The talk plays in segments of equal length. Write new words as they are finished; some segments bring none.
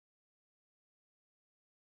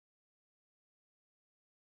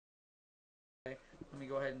let me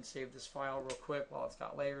go ahead and save this file real quick while it's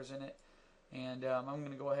got layers in it. And I'm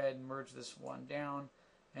going to go ahead and merge this one down.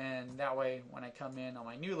 And that way, when I come in on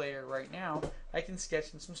my new layer right now, I can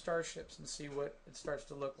sketch in some starships and see what it starts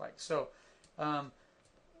to look like. So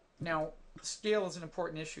now, scale is an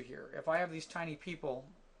important issue here. If I have these tiny people,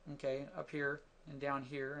 okay, up here and down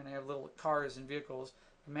here, and I have little cars and vehicles,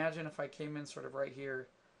 imagine if I came in sort of right here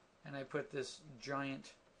and I put this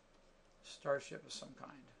giant starship of some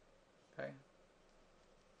kind, okay?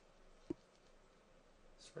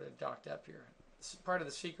 Sort of docked up here. Part of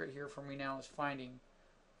the secret here for me now is finding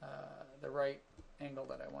the right angle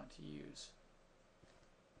that I want to use.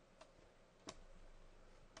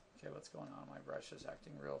 Okay, what's going on? My brush is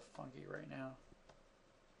acting real funky right now.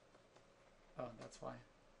 Oh, that's why.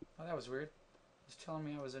 Oh, that was weird. It was telling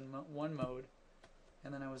me I was in one mode,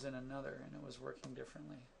 and then I was in another, and it was working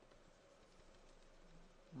differently.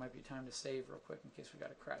 It might be time to save real quick in case we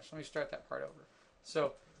got a crash. Let me start that part over.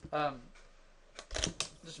 So,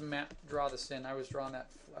 just draw this in. I was drawing that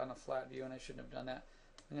on a flat view, and I shouldn't have done that.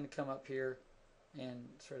 I'm going to come up here and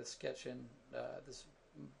sort of sketch in this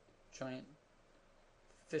giant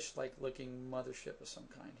fish-like looking mothership of some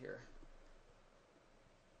kind here.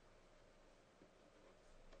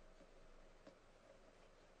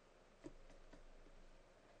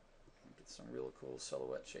 Get some real cool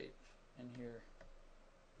silhouette shape in here.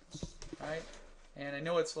 Alright, and I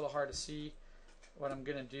know it's a little hard to see. What I'm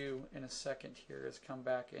going to do in a second here is come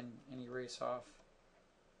back and erase off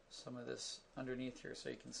some of this underneath here so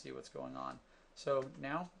you can see what's going on. So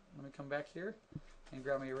now, let me come back here and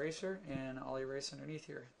grab my eraser, and I'll erase underneath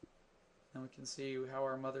here. And we can see how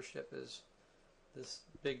our mothership is, this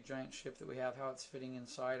big giant ship that we have, how it's fitting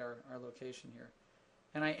inside our location here.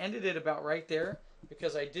 And I ended it about right there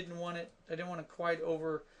because I didn't want to quite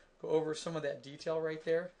go over some of that detail right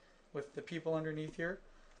there with the people underneath here.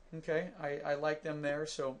 Okay, I like them there,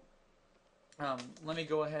 so let me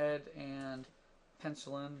go ahead and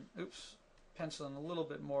pencil in a little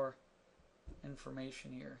bit more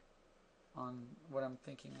information here on what I'm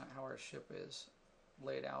thinking, how our ship is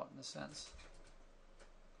laid out in a sense.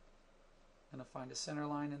 I'm going to find a center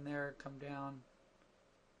line in there, come down,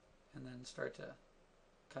 and then start to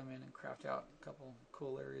come in and craft out a couple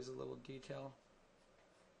cool areas of little detail.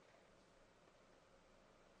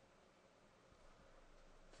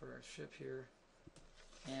 For our ship here,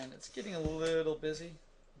 and it's getting a little busy,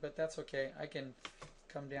 but that's okay. I can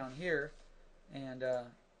come down here and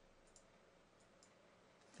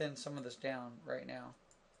thin some of this down right now,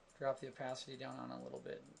 drop the opacity down on a little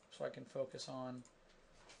bit so I can focus on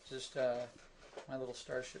just my little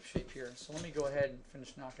starship shape here. So let me go ahead and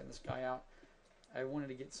finish knocking this guy out. I wanted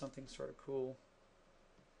to get something sort of cool.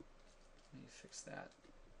 Let me fix that.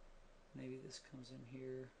 Maybe this comes in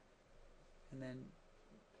here, and then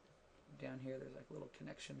down here there's like little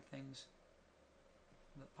connection things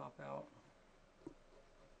that pop out.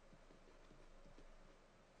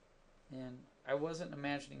 And I wasn't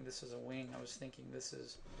imagining this as a wing. I was thinking this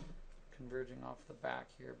is converging off the back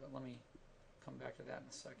here, but let me come back to that in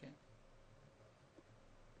a second.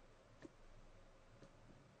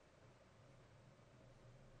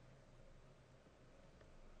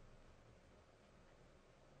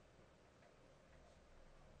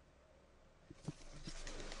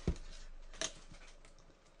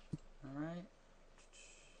 Alright.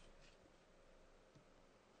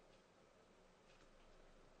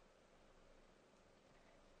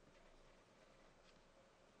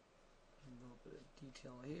 A little bit of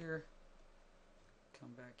detail here. Come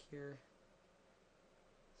back here.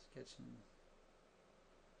 Sketching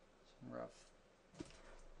some rough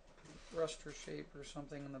rustr shape or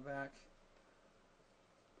something in the back.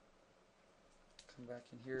 Come back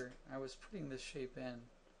in here. I was putting this shape in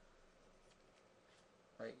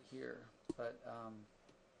right here, but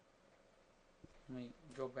let me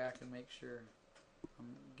go back and make sure I'm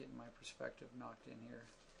getting my perspective knocked in here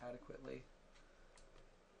adequately.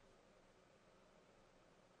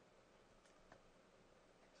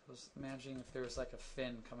 So I was imagining if there was like a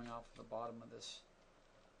fin coming off the bottom of this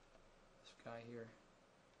guy here,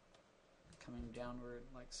 coming downward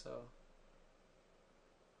like so.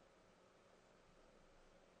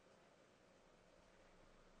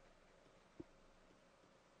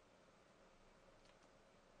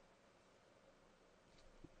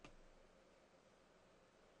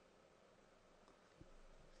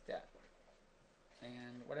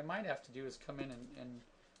 And what I might have to do is come in and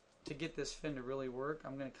to get this fin to really work,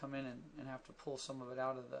 I'm going to come in and have to pull some of it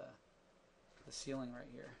out of the ceiling right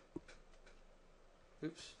here.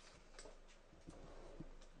 Oops.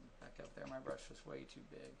 Back up there, my brush was way too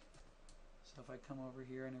big. So if I come over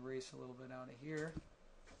here and erase a little bit out of here,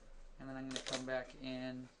 and then I'm going to come back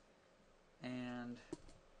in and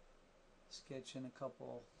sketch in a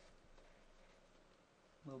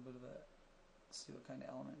little bit of a, see what kind of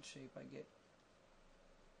element shape I get.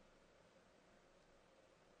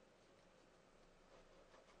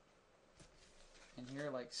 In here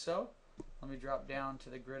like so. Let me drop down to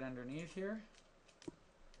the grid underneath here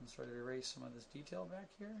and sort of erase some of this detail back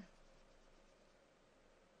here.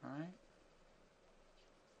 Alright.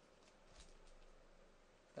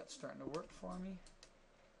 That's starting to work for me.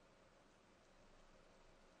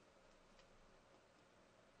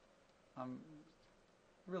 I'm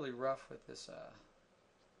really rough with this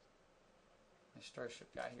my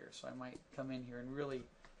starship guy here, so I might come in here and really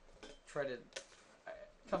try to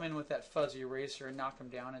come in with that fuzzy eraser and knock him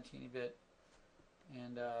down a teeny bit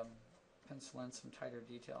and pencil in some tighter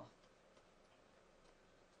detail.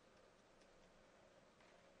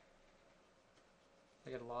 I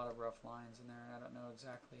get a lot of rough lines in there and I don't know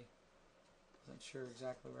exactly, wasn't sure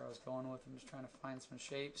exactly where I was going with them, just trying to find some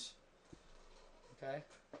shapes. Okay.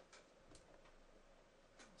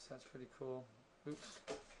 So that's pretty cool. Oops,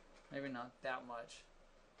 maybe not that much.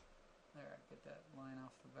 There, get that line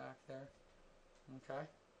off the back there. Okay.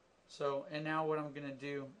 So, and now what I'm going to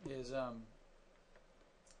do is knock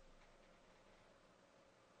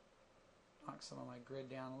some of my grid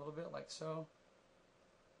down a little bit like so.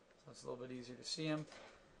 So it's a little bit easier to see them.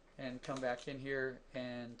 And come back in here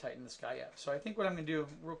and tighten this guy up. So I think what I'm going to do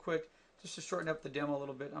real quick, just to shorten up the demo a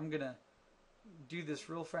little bit, I'm going to do this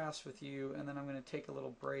real fast with you, and then I'm going to take a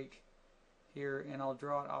little break here and I'll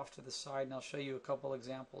draw it off to the side and I'll show you a couple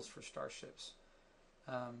examples for starships.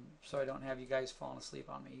 So I don't have you guys falling asleep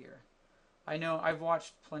on me here. I know I've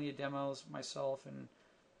watched plenty of demos myself, and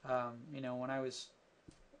you know, when I was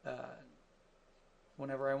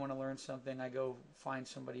whenever I want to learn something, I go find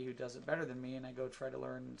somebody who does it better than me and I go try to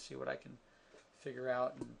learn and see what I can figure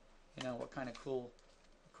out, and you know, what kind of cool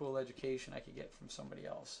education I could get from somebody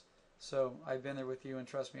else. So I've been there with you, and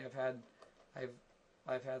trust me,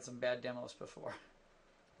 I've had some bad demos before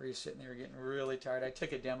where you're sitting there getting really tired. I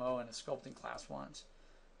took a demo in a sculpting class once,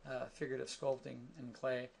 figurative sculpting in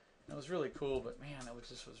clay. And it was really cool, but man, it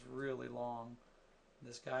was really long.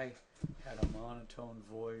 This guy had a monotone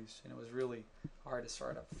voice, and it was really hard to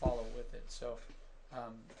sort of follow with it. So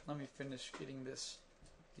let me finish getting these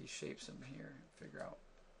shapes in here, figure out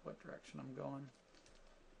what direction I'm going.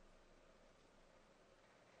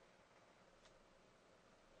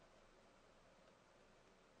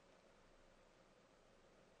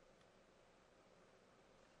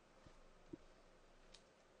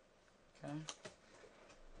 Okay.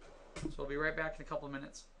 So I'll be right back in a couple of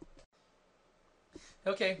minutes.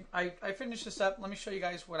 Okay, I finished this up. Let me show you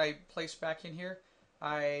guys what I placed back in here.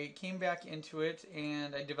 I came back into it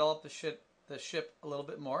and I developed the ship a little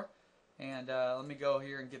bit more. And let me go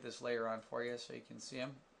here and get this layer on for you so you can see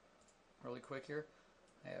them really quick here.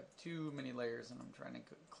 I have too many layers and I'm trying to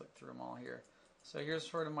click through them all here. So here's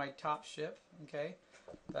sort of my top ship, okay,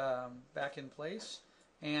 back in place.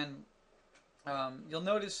 And you'll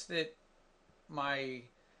notice that my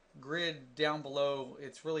grid down below,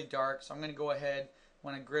 it's really dark, so I'm going to go ahead,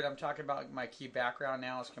 when a grid, I'm talking about my key background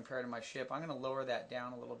now as compared to my ship, I'm going to lower that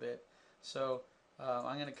down a little bit. So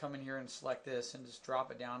I'm going to come in here and select this and just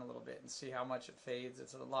drop it down a little bit and see how much it fades.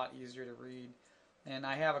 It's a lot easier to read. And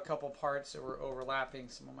I have a couple parts that were overlapping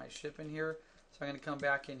some of my ship in here, so I'm going to come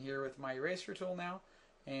back in here with my eraser tool now,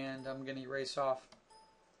 and I'm going to erase off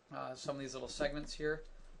some of these little segments here.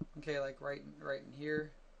 Okay, like right in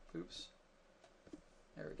here. Oops.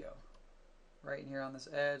 There we go. Right in here on this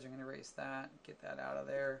edge, I'm going to erase that, get that out of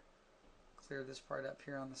there, clear this part up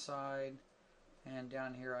here on the side, and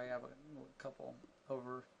down here I have a couple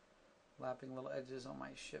overlapping little edges on my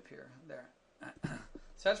ship here. There.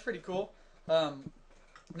 So that's pretty cool.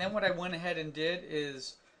 Then what I went ahead and did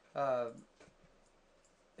is,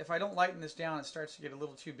 if I don't lighten this down, it starts to get a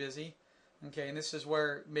little too busy. Okay, and this is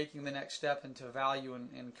where making the next step into value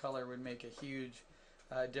and color would make a huge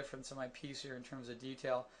difference in my piece here in terms of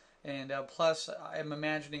detail. And plus, I'm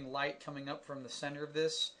imagining light coming up from the center of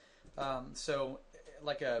this, so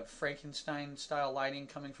like a Frankenstein style lighting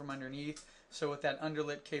coming from underneath. So with that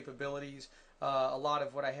underlit capabilities, a lot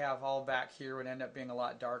of what I have all back here would end up being a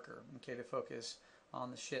lot darker, okay, to focus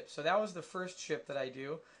on the ship. So that was the first ship that I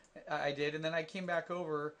did, and then I came back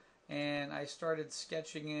over and I started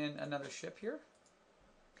sketching in another ship here.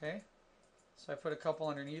 Okay, so I put a couple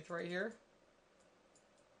underneath right here.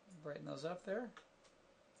 Brighten those up there.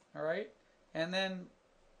 All right, and then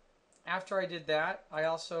after I did that, I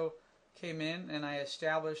also came in and I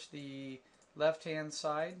established the left-hand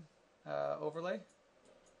side overlay.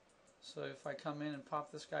 So if I come in and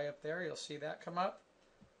pop this guy up there, you'll see that come up.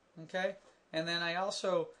 Okay, and then I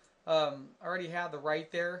also already had the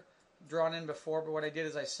right there drawn in before, but what I did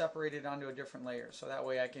is I separated onto a different layer, so that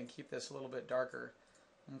way I can keep this a little bit darker.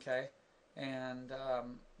 Okay, and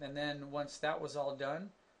then once that was all done,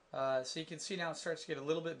 so you can see now it starts to get a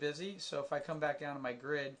little bit busy. So if I come back down to my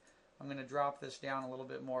grid, I'm going to drop this down a little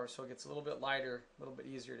bit more so it gets a little bit lighter, a little bit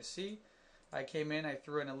easier to see. I came in, I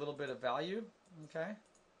threw in a little bit of value, okay,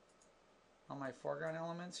 on my foreground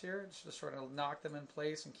elements here, just to sort of knock them in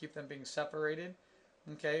place and keep them being separated,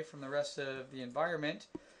 okay, from the rest of the environment.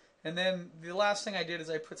 And then the last thing I did is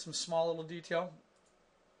I put some small little detail.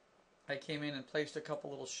 I came in and placed a couple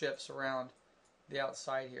little ships around the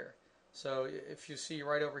outside here. So if you see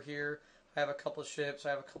right over here, I have a couple of ships. I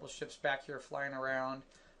have a couple of ships back here flying around.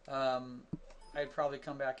 I'd probably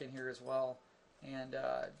come back in here as well and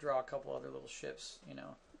draw a couple other little ships, you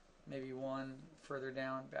know, maybe one further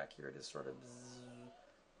down back here to sort of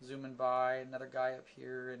zooming by, another guy up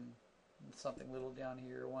here, and something little down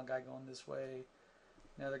here, one guy going this way,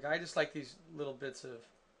 another guy, just like these little bits of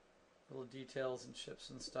little details and ships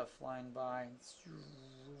and stuff flying by,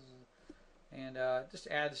 and just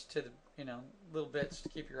adds to the, you know, little bits to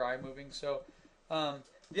keep your eye moving. So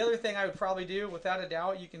the other thing I would probably do, without a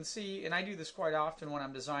doubt, you can see, and I do this quite often when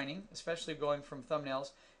I'm designing, especially going from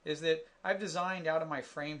thumbnails, is that I've designed out of my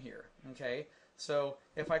frame here, okay? So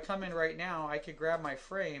if I come in right now, I could grab my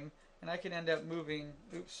frame and I could end up moving,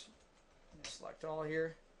 oops, select all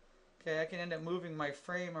here. Okay, I can end up moving my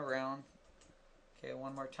frame around. Okay,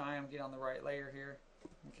 one more time, get on the right layer here.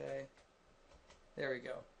 Okay, there we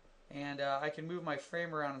go. And I can move my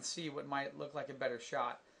frame around and see what might look like a better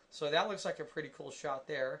shot. So that looks like a pretty cool shot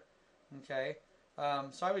there. Okay,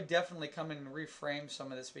 so I would definitely come in and reframe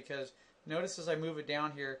some of this, because notice as I move it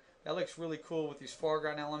down here, that looks really cool with these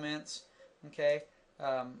foreground elements. Okay,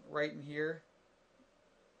 right in here,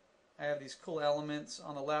 I have these cool elements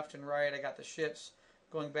on the left and right. I got the ships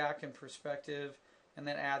going back in perspective, and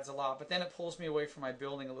that adds a lot. But then it pulls me away from my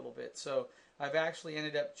building a little bit. So I've actually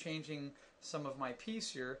ended up changing some of my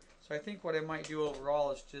piece here. So I think what I might do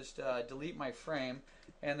overall is just delete my frame,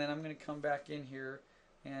 and then I'm going to come back in here,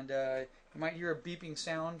 and you might hear a beeping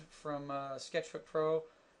sound from Sketchbook Pro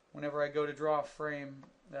whenever I go to draw a frame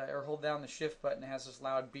or hold down the shift button. It has this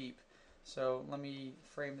loud beep. So let me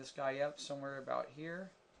frame this guy up somewhere about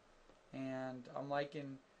here, and I'm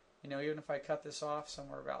liking, you know, even if I cut this off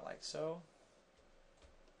somewhere about like so.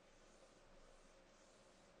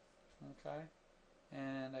 Okay,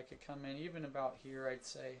 and I could come in even about here, I'd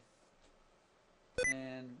say,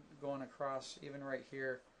 and going across even right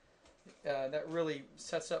here. That really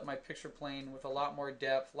sets up my picture plane with a lot more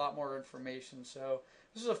depth, a lot more information. So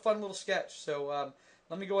this is a fun little sketch. So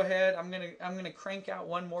let me go ahead. I'm gonna crank out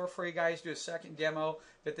one more for you guys, do a second demo,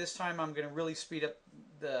 but this time I'm gonna really speed up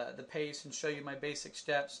the pace and show you my basic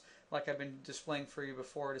steps like I've been displaying for you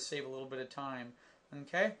before to save a little bit of time.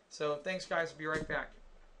 Okay, so thanks guys, I'll be right back.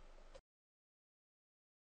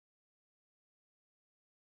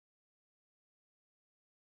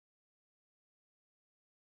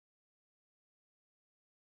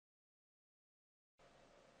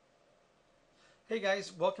 Hey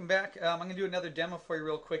guys, welcome back. I'm going to do another demo for you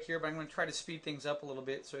real quick here, but I'm going to try to speed things up a little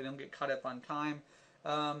bit so I don't get caught up on time.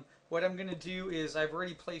 What I'm going to do is I've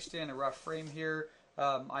already placed in a rough frame here.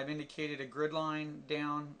 I've indicated a grid line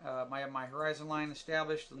down. I have my horizon line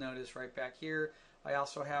established. You'll notice right back here I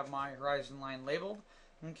also have my horizon line labeled.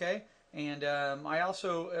 Okay, and I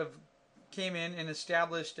also have came in and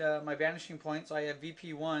established my vanishing points. I have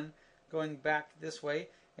VP1 going back this way.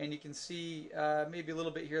 And you can see maybe a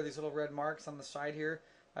little bit here, these little red marks on the side here.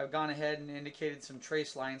 I've gone ahead and indicated some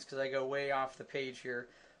trace lines because I go way off the page here,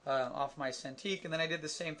 off my Cintiq. And then I did the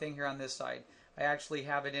same thing here on this side. I actually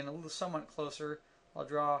have it in a little somewhat closer. I'll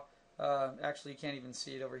draw, actually you can't even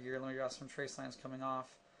see it over here. Let me draw some trace lines coming off.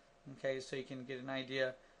 Okay, so you can get an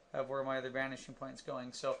idea of where my other vanishing point's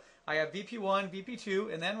going. So I have VP1,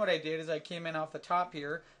 VP2, and then what I did is I came in off the top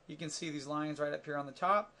here. You can see these lines right up here on the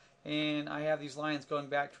top. And I have these lines going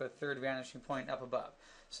back to a third vanishing point up above.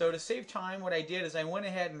 So to save time, what I did is I went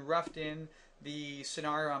ahead and roughed in the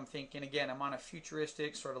scenario I'm thinking. Again, I'm on a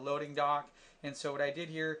futuristic sort of loading dock, and so what I did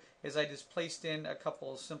here is I just placed in a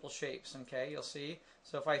couple simple shapes. Okay, you'll see.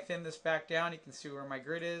 So if I thin this back down, you can see where my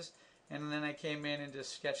grid is, and then I came in and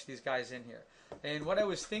just sketched these guys in here. And what I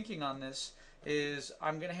was thinking on this is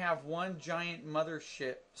I'm going to have one giant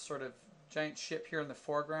mothership, sort of giant ship here in the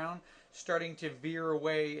foreground, starting to veer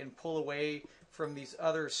away and pull away from these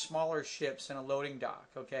other smaller ships in a loading dock.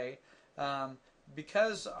 Okay,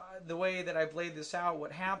 because the way that I've laid this out,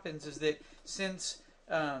 what happens is that since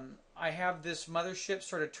I have this mothership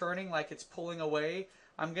sort of turning like it's pulling away,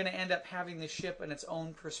 I'm going to end up having the ship in its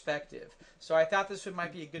own perspective. So I thought this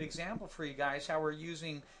might be a good example for you guys, how we're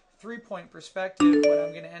using 3-point perspective, but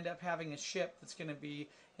I'm going to end up having a ship that's going to be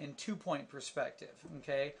in 2-point perspective,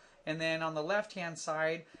 okay? And then on the left-hand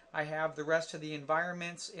side, I have the rest of the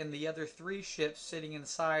environments and the other 3 ships sitting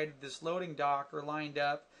inside this loading dock or lined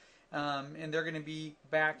up, and they're going to be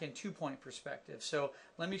back in 2-point perspective. So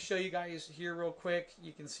let me show you guys here real quick.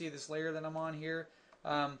 You can see this layer that I'm on here.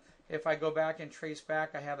 If I go back and trace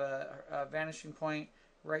back, I have a vanishing point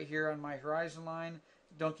right here on my horizon line.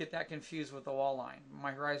 Don't get that confused with the wall line.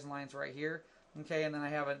 My horizon line's right here. Okay, and then I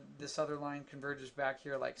have this other line converges back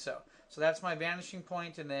here like so. So that's my vanishing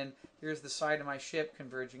point, and then here's the side of my ship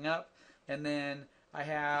converging up. And then I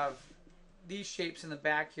have these shapes in the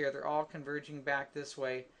back here. They're all converging back this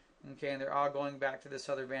way. Okay, and they're all going back to this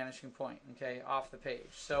other vanishing point, okay, off the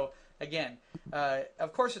page. So again,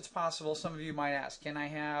 of course it's possible. Some of you might ask, can I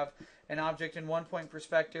have an object in 1-point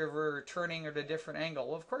perspective or turning at a different angle?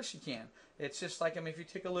 Well, of course you can. It's just like, I mean, if you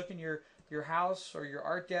take a look in your house or your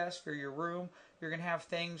art desk or your room, you're going to have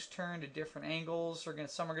things turned at different angles.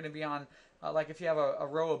 Some are going to be on, like if you have a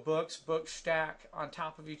row of books stack on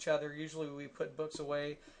top of each other. Usually we put books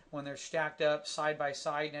away when they're stacked up side by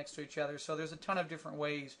side next to each other. So there's a ton of different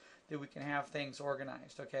ways that we can have things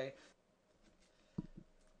organized, okay?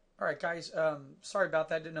 All right, guys, sorry about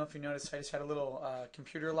that. Didn't know if you noticed. I just had a little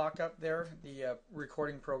computer lockup there. The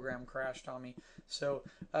recording program crashed on me. So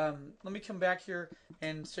let me come back here,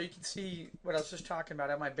 and so you can see what I was just talking about.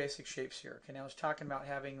 I have my basic shapes here. Okay, now I was talking about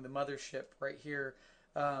having the mothership right here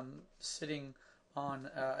sitting on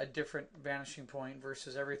a different vanishing point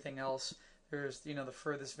versus everything else. There's, you know, the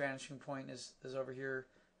furthest vanishing point is over here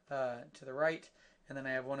to the right, and then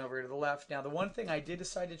I have one over here to the left. Now, the one thing I did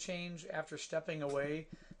decide to change after stepping away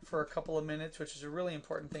for a couple of minutes, which is a really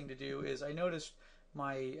important thing to do, is I noticed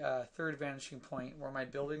my third vanishing point where my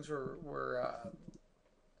buildings were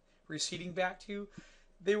receding back to.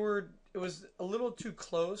 It was a little too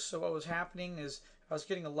close, so what was happening is I was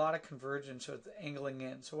getting a lot of convergence, so it's angling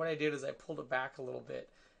in. So what I did is I pulled it back a little bit,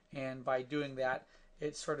 and by doing that,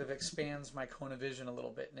 it sort of expands my cone of vision a little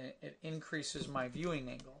bit, and it increases my viewing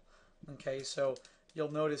angle. Okay, so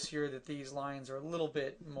you'll notice here that these lines are a little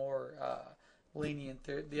bit more lenient.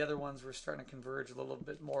 The other ones were starting to converge a little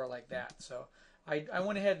bit more like that. So I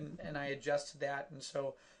went ahead and I adjusted that. And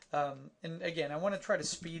so, and again, I want to try to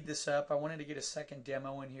speed this up. I wanted to get a second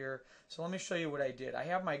demo in here. So let me show you what I did. I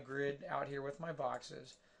have my grid out here with my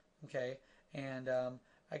boxes. Okay, and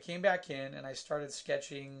I came back in and I started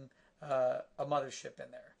sketching a mothership in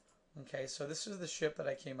there. Okay, so this is the ship that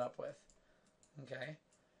I came up with. Okay,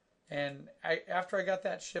 and after I got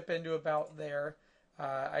that ship into about there,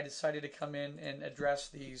 I decided to come in and address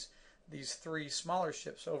these 3 smaller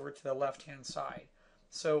ships over to the left-hand side.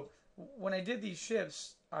 So when I did these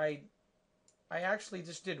ships, I actually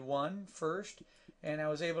just did one first, and I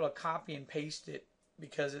was able to copy and paste it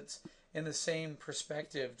because it's in the same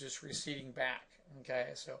perspective, just receding back. Okay,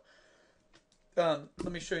 so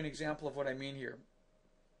let me show you an example of what I mean here.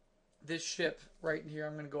 This ship right here,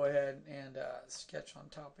 I'm going to go ahead and sketch on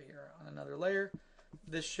top of here on another layer.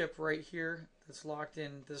 This ship right here that's locked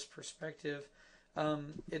in this perspective,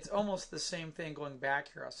 it's almost the same thing going back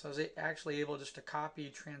here. So I was actually able just to copy,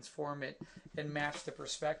 transform it, and match the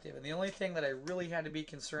perspective. And the only thing that I really had to be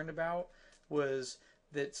concerned about was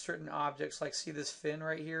that certain objects, like see this fin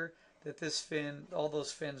right here, that this fin, all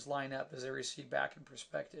those fins line up as they recede back in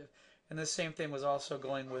perspective. And the same thing was also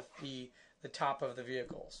going with the top of the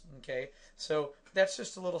vehicles. Okay, so that's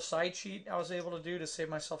just a little side sheet I was able to do to save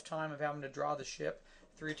myself time of having to draw the ship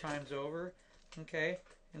 3 times over. Okay,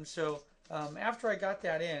 and so after I got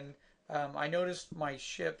that in, I noticed my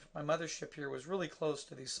mothership here was really close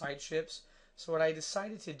to these side ships. So what I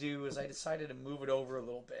decided to do is I decided to move it over a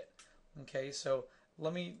little bit. Okay, so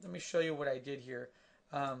let me show you what I did here.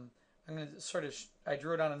 I'm going to I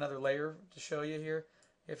drew it on another layer to show you here.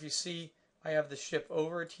 If you see, I have the ship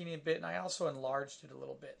over a teeny bit, and I also enlarged it a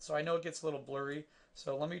little bit. So I know it gets a little blurry.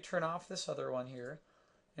 So let me turn off this other one here.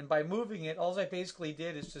 And by moving it, all I basically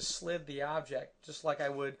did is just slid the object, just like I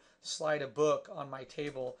would slide a book on my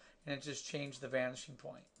table, and it just changed the vanishing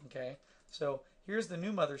point. Okay, so here's the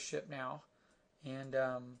new mothership now. And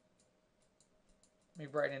let me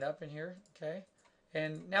brighten it up in here. Okay,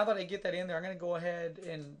 and now that I get that in there, I'm going to go ahead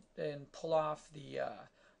and pull off the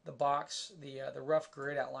box, the rough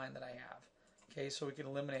grid outline that I have. Okay, so we can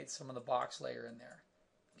eliminate some of the box layer in there.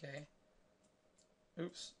 Okay.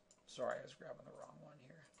 Oops. Sorry, I was grabbing the wrong one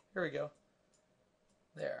here. Here we go.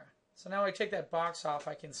 There. So now I take that box off,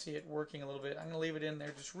 I can see it working a little bit. I'm going to leave it in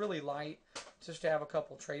there just really light, just to have a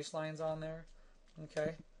couple trace lines on there.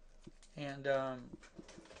 Okay. And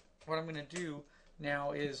what I'm going to do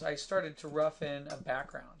now is I started to rough in a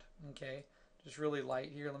background. Okay, just really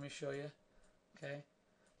light here. Let me show you. Okay,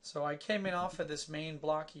 so I came in off of this main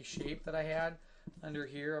blocky shape that I had under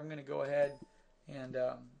here. I'm going to go ahead and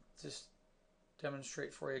just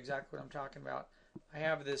demonstrate for you exactly what I'm talking about. I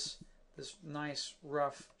have this nice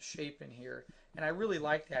rough shape in here, and I really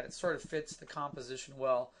like that. It sort of fits the composition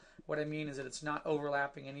well. What I mean is that it's not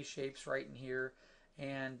overlapping any shapes right in here,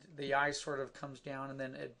 and the eye sort of comes down and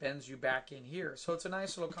then it bends you back in here. So it's a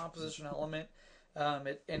nice little composition element, and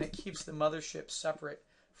it keeps the mothership separate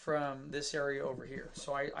from this area over here.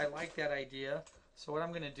 So I like that idea. So what I'm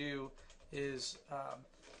going to do is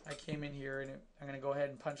I came in here and I'm going to go ahead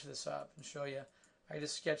and punch this up and show you. I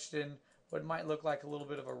just sketched in what might look like a little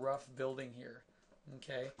bit of a rough building here.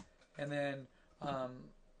 Okay, and then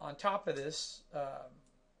on top of this,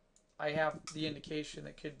 I have the indication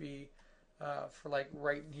that could be for like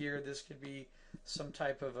right in here. This could be some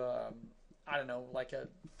type of I don't know, like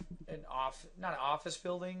not an office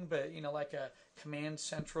building, but you know, like a command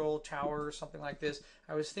central tower or something like this.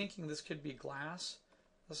 I was thinking this could be glass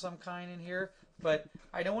of some kind in here, but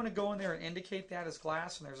I don't want to go in there and indicate that as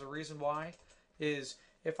glass, and there's a reason why. Is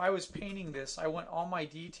if I was painting this, I want all my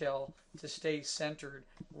detail to stay centered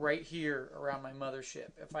right here around my mothership.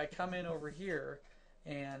 If I come in over here,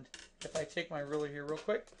 and if I take my ruler here real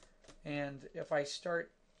quick, and if I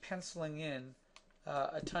start penciling in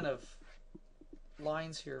a ton of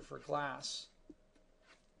lines here for glass,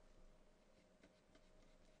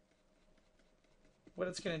 what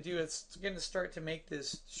it's going to do is it's going to start to make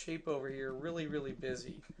this shape over here really, really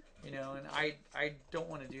busy, you know, and I don't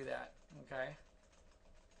want to do that. Okay,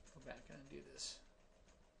 go back and undo this.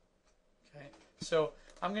 Okay, so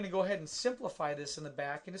I'm going to go ahead and simplify this in the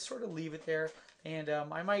back and just sort of leave it there. And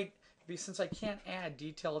I might be, since I can't add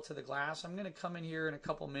detail to the glass, I'm going to come in here in a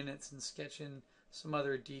couple minutes and sketch in some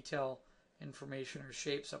other detail information or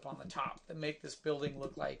shapes up on the top that make this building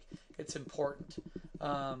look like it's important.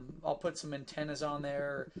 I'll put some antennas on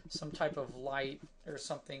there, some type of light or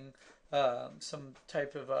something, some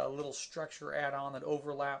type of little structure add-on that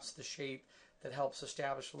overlaps the shape that helps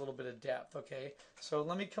establish a little bit of depth. Okay, so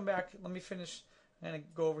let me come back, let me finish. I'm going to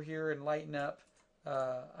go over here and lighten up,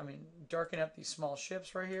 darken up these small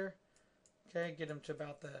ships right here. Okay, get them to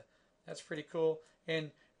about that's pretty cool.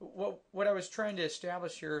 And what I was trying to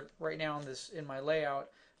establish here right now in my layout,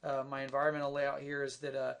 my environmental layout here, is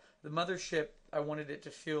that the mothership, I wanted it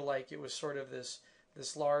to feel like it was sort of this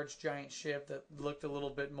large giant ship that looked a little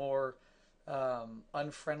bit more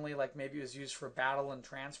unfriendly, like maybe it was used for battle and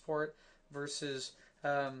transport, versus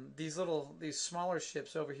these smaller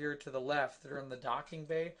ships over here to the left that are in the docking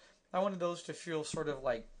bay. I wanted those to feel sort of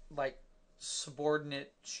like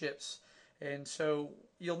subordinate ships. And so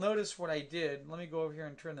you'll notice what I did. Let me go over here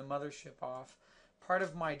and turn the mothership off. Part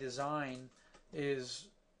of my design is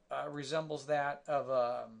resembles that of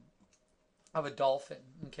a dolphin.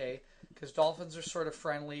 Okay, because dolphins are sort of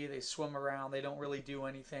friendly. They swim around. They don't really do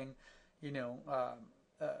anything, you know,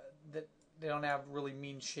 that they don't have really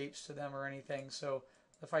mean shapes to them or anything. So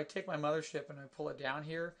if I take my mothership and I pull it down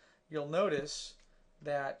here, you'll notice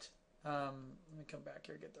that. Let me come back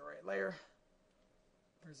here, get the right layer.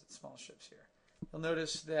 Where's it? Small ships here. You'll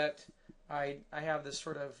notice that I have this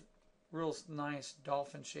sort of real nice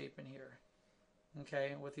dolphin shape in here.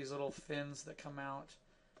 Okay, with these little fins that come out,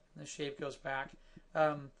 and the shape goes back.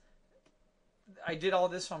 I did all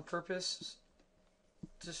this on purpose,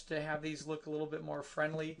 just to have these look a little bit more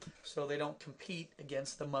friendly, so they don't compete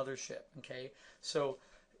against the mothership. Okay, so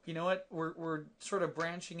you know what? We're sort of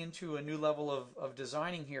branching into a new level of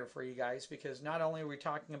designing here for you guys, because not only are we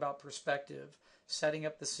talking about perspective, setting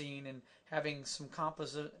up the scene, and having some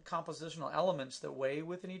compositional elements that weigh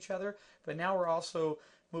within each other, but now we're also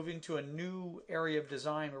moving to a new area of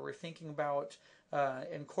design where we're thinking about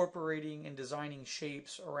incorporating and designing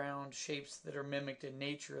shapes around shapes that are mimicked in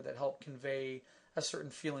nature that help convey a certain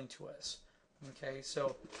feeling to us. Okay,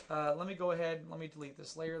 so let me go ahead, let me delete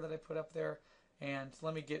this layer that I put up there, and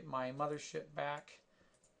let me get my mothership back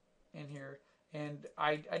in here. And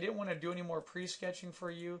I didn't want to do any more pre-sketching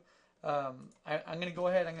for you. I'm going to go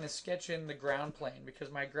ahead, I'm going to sketch in the ground plane, because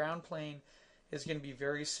my ground plane is going to be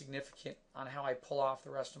very significant on how I pull off the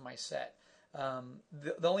rest of my set.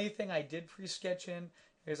 The only thing I did pre-sketch in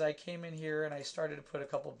is I came in here and I started to put a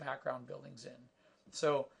couple background buildings in.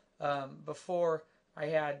 So before I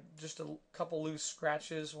had just a couple loose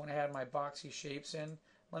scratches when I had my boxy shapes in.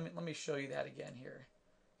 Let me show you that again here.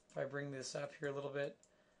 If I bring this up here a little bit,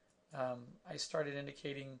 I started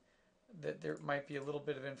indicating that there might be a little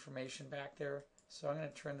bit of information back there. So I'm going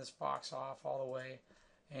to turn this box off all the way,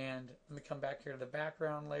 and let me come back here to the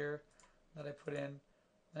background layer that I put in.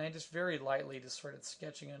 and I just very lightly just started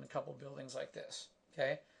sketching in a couple buildings like this.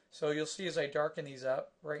 Okay, so you'll see as I darken these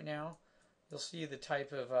up right now, you'll see the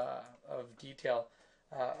type of detail,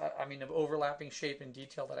 of overlapping shape and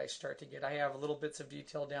detail that I start to get. I have little bits of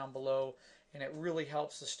detail down below, and it really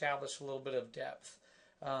helps establish a little bit of depth.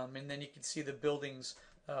 And then you can see the buildings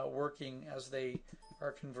working as they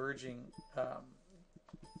are converging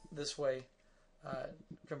this way,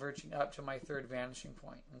 converging up to my third vanishing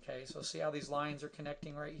point. Okay, so see how these lines are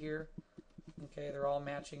connecting right here? Okay, they're all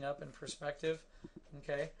matching up in perspective.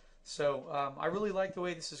 Okay, so I really like the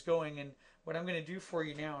way this is going, and what I'm going to do for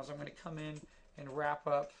you now is I'm going to come in and wrap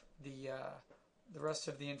up the rest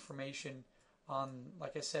of the information on,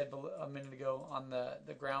 like I said a minute ago, on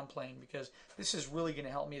the ground plane, because this is really going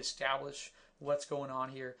to help me establish what's going on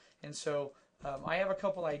here. And so I have a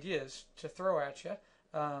couple ideas to throw at you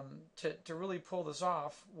to really pull this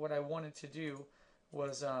off. What I wanted to do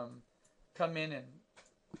was come in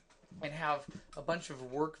and have a bunch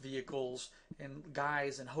of work vehicles and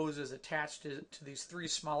guys and hoses attached to these three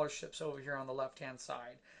smaller ships over here on the left hand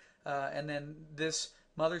side, and then this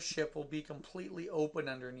mothership will be completely open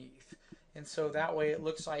underneath, and so that way it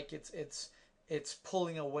looks like it's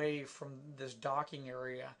pulling away from this docking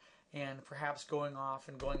area and perhaps going off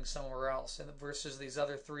and going somewhere else, and versus these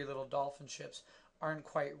other three little dolphin ships aren't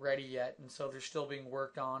quite ready yet, and so they're still being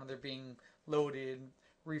worked on, and they're being loaded,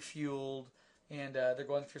 refueled, and they're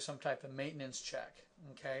going through some type of maintenance check.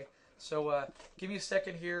 Okay, so give me a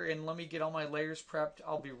second here and let me get all my layers prepped.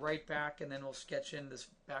 I'll be right back, and then we'll sketch in this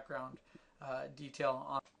background detail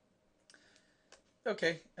on.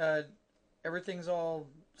 Okay, everything's all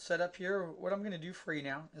set up here. What I'm going to do for you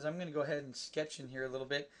now is I'm going to go ahead and sketch in here a little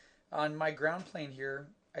bit. On my ground plane here,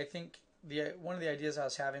 I think one of the ideas I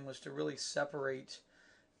was having was to really separate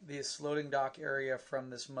this loading dock area from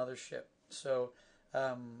this mothership. So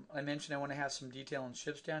I mentioned I want to have some detail on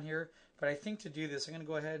ships down here, but I think to do this I'm going to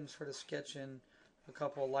go ahead and sort of sketch in a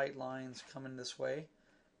couple of light lines coming this way.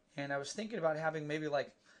 And I was thinking about having maybe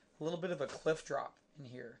like a little bit of a cliff drop in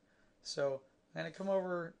here. So I'm going to come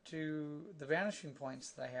over to the vanishing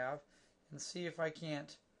points that I have and see if I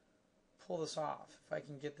can't pull this off, if I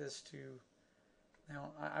can get this to...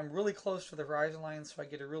 Now I'm really close to the horizon line, so I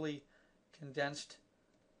get a really condensed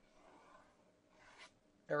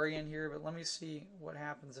area in here, but let me see what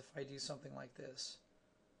happens if I do something like this.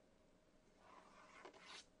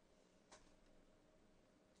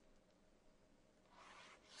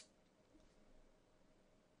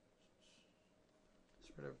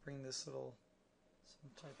 Sort of bring this little,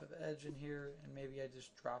 some type of edge in here, and maybe I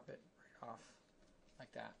just drop it right off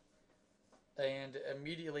like that. And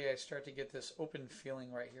immediately I start to get this open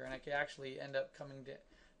feeling right here, and I could actually end up coming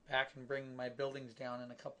back and bringing my buildings down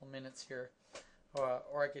in a couple minutes here.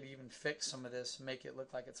 Or I could even fix some of this and make it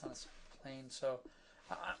look like it's on a plane. So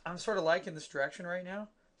I'm sort of liking this direction right now.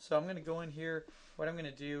 So I'm going to go in here. What I'm going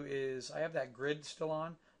to do is, I have that grid still on.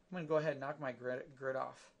 I'm going to go ahead and knock my grid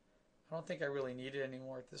off. I don't think I really need it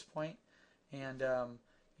anymore at this point. And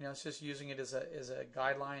it's just using it as a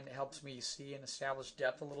guideline. It helps me see and establish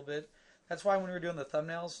depth a little bit. That's why when we were doing the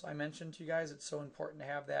thumbnails, I mentioned to you guys it's so important to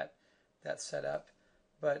have that set up.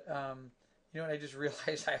 But you know what? I just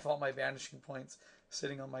realized I have all my vanishing points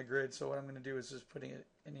sitting on my grid. So what I'm going to do is just putting it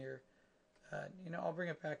in here. I'll bring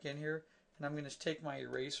it back in here, and I'm going to take my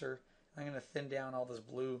eraser. I'm going to thin down all this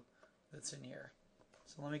blue that's in here.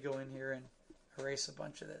 So let me go in here and erase a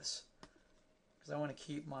bunch of this, because I want to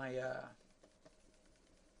keep my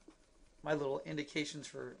my little indications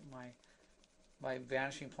for my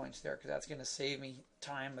vanishing points there, because that's going to save me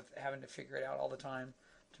time of having to figure it out all the time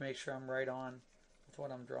to make sure I'm right on with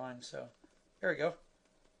what I'm drawing. So there we go.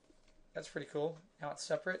 That's pretty cool. Now it's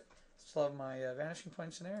separate. Still have my vanishing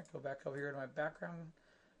points in there. Go back over here to my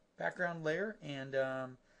background layer, and now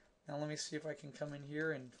let me see if I can come in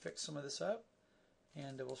here and fix some of this up,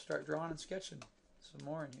 and we'll start drawing and sketching some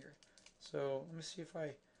more in here. So let me see if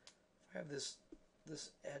I have this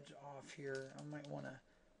edge off here. I might want to.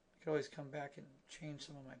 I could always come back and change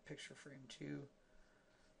some of my picture frame too.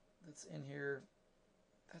 That's in here.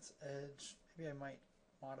 That's edge. Maybe I might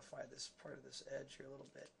modify this part of this edge here a little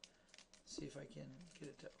bit. See if I can get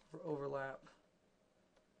it to overlap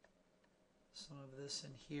some of this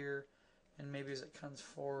in here, and maybe as it comes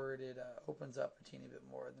forward it opens up a teeny bit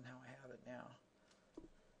more than how I have it now.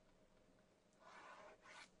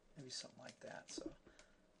 Maybe something like that. So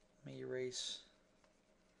let me erase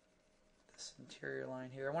this interior line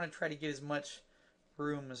here. I want to try to get as much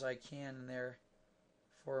room as I can in there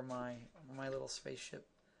for my little spaceship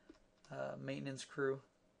maintenance crew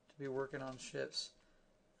to be working on ships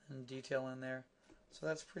and detail in there. So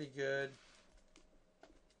that's pretty good.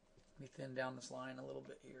 Let me thin down this line a little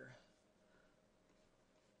bit here.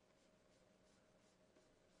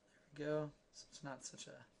 There we go. So it's not such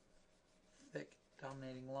a thick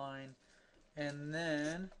dominating line. And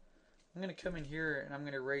then I'm going to come in here and I'm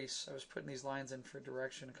going to erase. I was putting these lines in for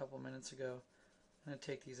direction a couple minutes ago. I'm going to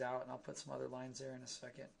take these out and I'll put some other lines there in a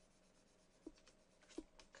second.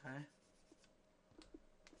 Okay.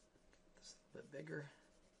 Get this a little bit bigger.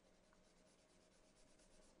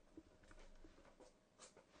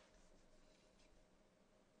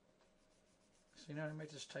 So you know what, I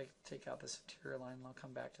might just take out this interior line and I'll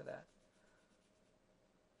come back to that.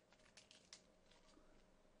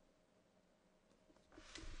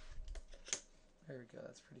 There we go,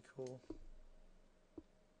 that's pretty cool.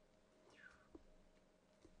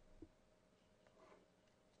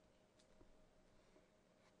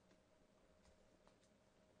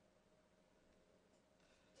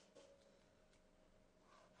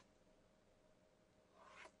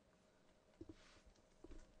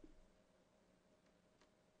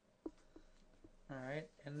 Alright,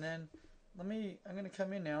 and then I'm going to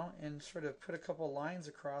come in now and sort of put a couple lines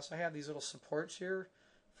across. I have these little supports here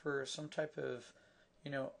for some type of,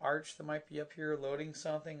 arch that might be up here loading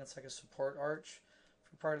something. It's like a support arch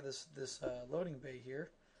for part of this loading bay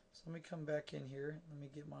here. So let me come back in here. Let me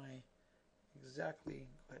get my go ahead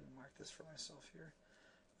and mark this for myself here.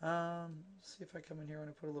 See if I come in here and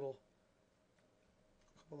I put a couple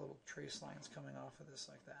little trace lines coming off of this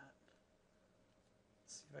like that.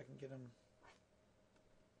 Let's see if I can get them.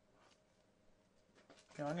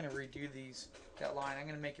 I'm going to redo that line. I'm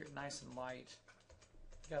going to make it nice and light.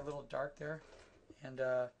 Got a little dark there, and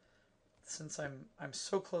since I'm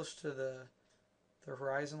so close to the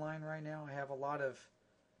horizon line right now, I have a lot of.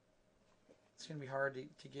 It's going to be hard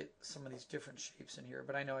to get some of these different shapes in here,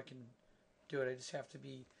 but I know I can do it. I just have to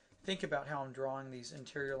think about how I'm drawing these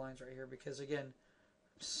interior lines right here, because again,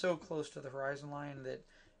 I'm so close to the horizon line that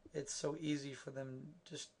it's so easy for them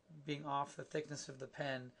just being off the thickness of the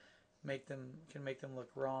pen. Can make them look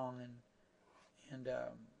wrong and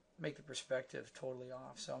make the perspective totally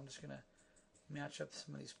off. So I'm just going to match up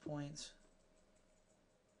some of these points.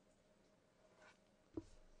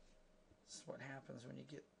 This is what happens when you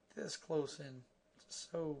get this close in. It's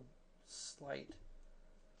so slight.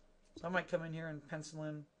 So I might come in here and pencil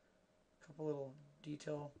in a couple little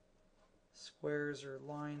detail squares or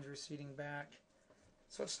lines receding back.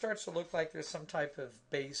 So it starts to look like there's some type of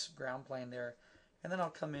base ground plane there. And then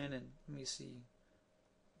I'll come in and let me see,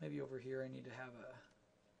 maybe over here I need to have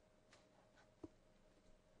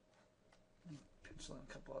pencil in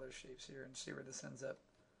a couple other shapes here and see where this ends up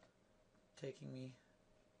taking me.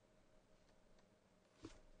 I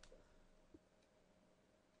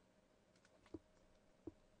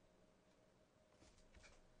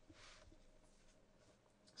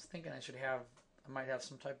was thinking I might have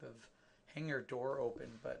some type of hangar door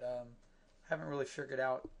open, but I haven't really figured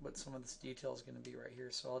out what some of this detail is going to be right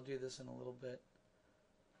here, so I'll do this in a little bit.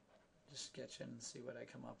 Just sketch in and see what I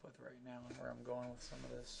come up with right now and where I'm going with some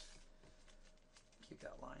of this. Keep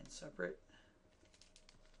that line separate.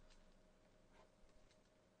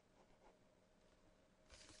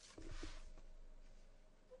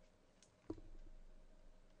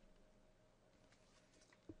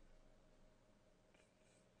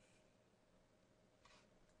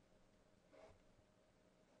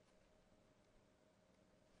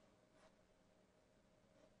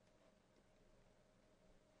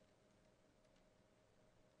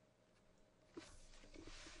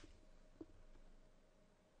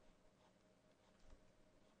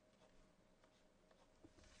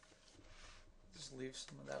 Leave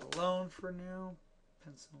some of that alone for now.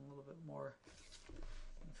 Pencil a little bit more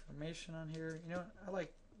information on here. I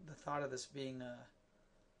like the thought of this being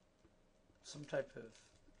some type of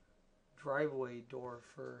driveway door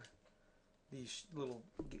for these little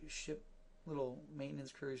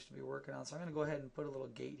maintenance crews to be working on. So I'm going to go ahead and put a little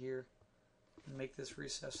gate here and make this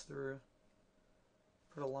recess through.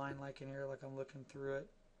 Put a line like in here, like I'm looking through it.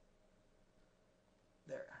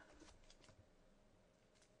 There.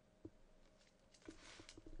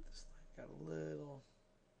 Got a little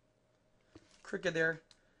crooked there.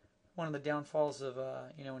 One of the downfalls of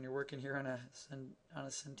when you're working here on a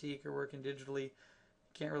Cintiq or working digitally, you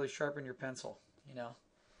can't really sharpen your pencil. You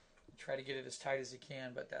try to get it as tight as you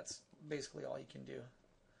can, but that's basically all you can do.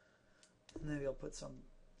 And maybe I'll put some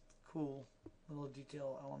cool little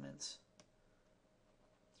detail elements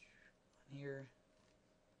on here.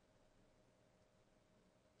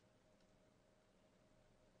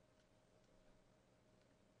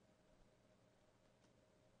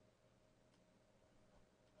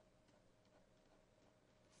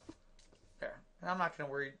 And I'm not going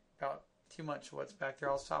to worry about too much of what's back there.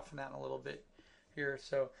 I'll soften that in a little bit here.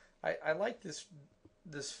 So I like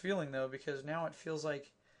this feeling though, because now it feels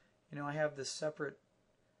like, you know, I have this separate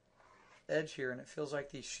edge here, and it feels like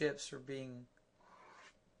these ships are being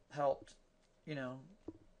helped, you know.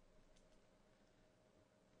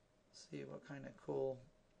 See what kind of cool,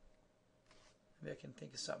 maybe I can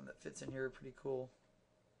think of something that fits in here pretty cool.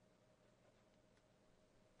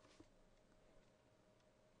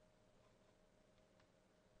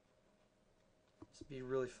 This would be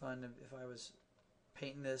really fun if I was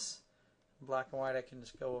painting this in black and white. I can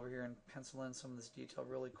just go over here and pencil in some of this detail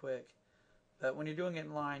really quick. But when you're doing it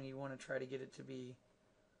in line, you want to try to get it to be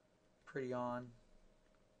pretty on.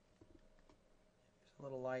 There's a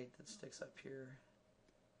little light that sticks up here.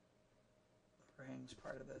 Overhangs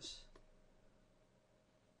part of this.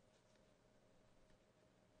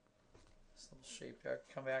 This little shape there. I can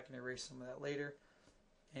come back and erase some of that later.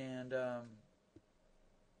 And yeah,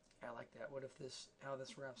 I like that. What if this, how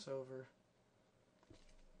this wraps over?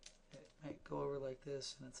 It might go over like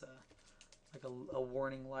this, and it's like a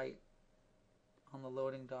warning light on the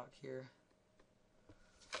loading dock here,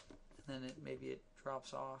 and then maybe it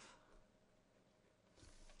drops off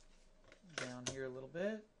down here a little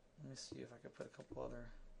bit. Let me see if I could put a couple other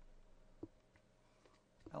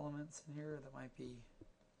elements in here that might be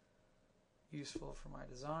useful for my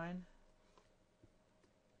design.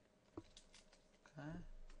 Okay.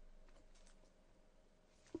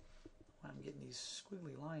 I'm getting these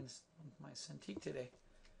squiggly lines with my Cintiq today.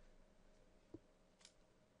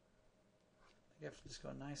 You have to just go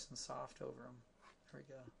nice and soft over them. There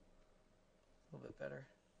we go. A little bit better.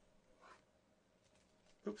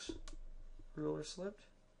 Oops. Ruler slipped.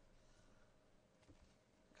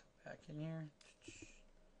 Come back in here.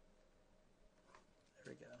 There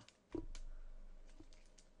we go.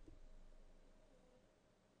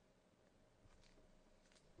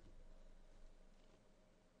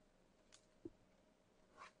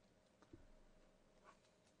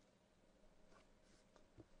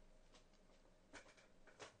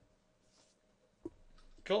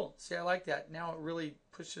 Cool. See, I like that. Now it really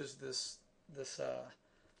pushes this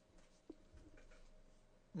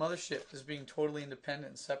mothership as being totally independent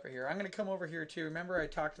and separate here. I'm going to come over here too. Remember I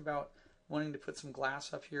talked about wanting to put some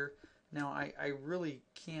glass up here. Now I really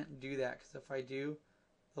can't do that, because if I do,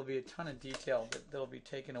 there'll be a ton of detail that'll be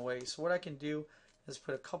taken away. So what I can do is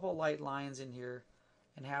put a couple light lines in here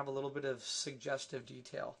and have a little bit of suggestive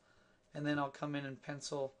detail. And then I'll come in and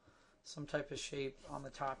pencil some type of shape on the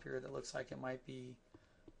top here that looks like it might be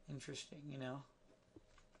interesting, you know.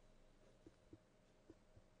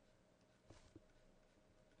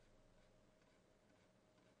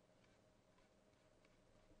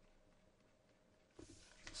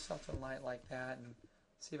 Something light like that, and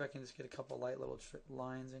see if I can just get a couple light little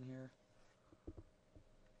lines in here.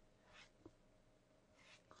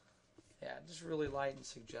 Yeah, just really light and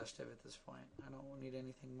suggestive at this point. I don't need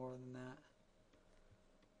anything more than that.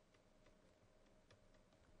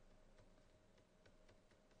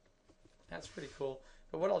 That's pretty cool.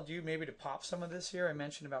 But what I'll do maybe to pop some of this here, I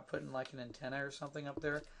mentioned about putting like an antenna or something up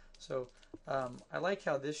there. So I like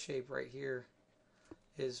how this shape right here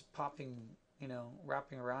is popping, you know,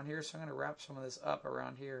 wrapping around here. So I'm going to wrap some of this up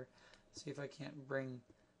around here. See if I can't bring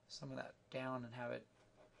some of that down and have it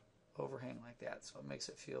overhang like that. So it makes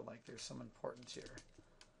it feel like there's some importance here.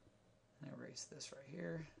 And erase this right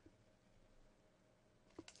here.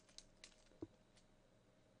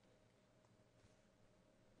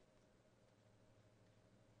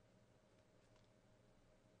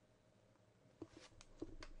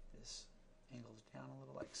 This angles down a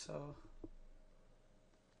little like so.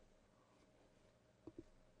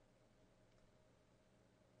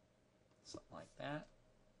 Something like that.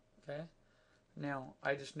 Okay. Now,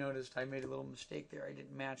 I just noticed I made a little mistake there. I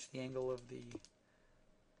didn't match the angle of the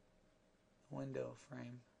window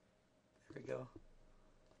frame. There we go.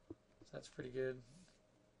 So that's pretty good.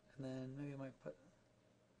 And then maybe I might put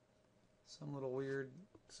some little weird,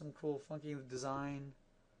 some cool funky design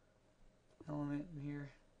element in here.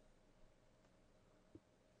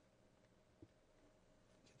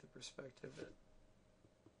 Get the perspective that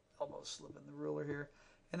elbow slip in the ruler here.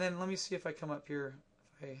 And then let me see if I come up here.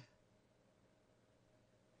 If I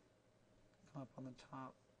come up on the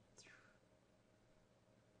top.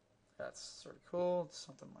 That's sort of cool. It's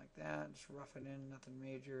something like that. Just rough it in, nothing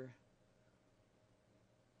major.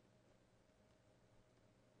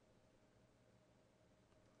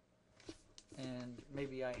 And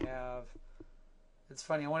maybe I have, it's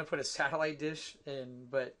funny, I want to put a satellite dish in,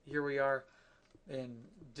 but here we are in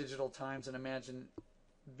digital times, and imagine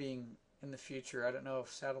being in the future. I don't know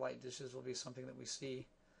if satellite dishes will be something that we see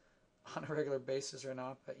on a regular basis or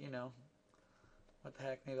not, but you know, What the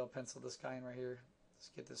heck? Maybe I'll pencil this guy in right here. Let's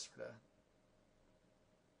get this sort of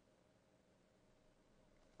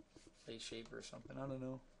A shape or something. I don't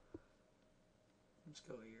know. Let's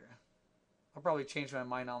go here. I'll probably change my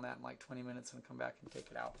mind on that in like 20 minutes and come back and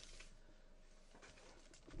take it out.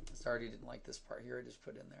 I already didn't like this part here. I just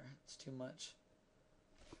put in there. It's too much.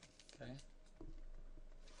 Okay.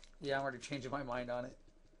 Yeah, I'm already changing my mind on it.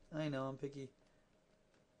 I know, I'm picky.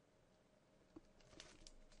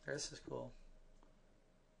 This is cool.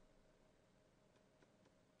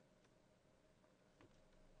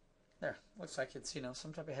 There, looks like it's, you know,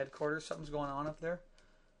 some type of headquarters. Something's going on up there.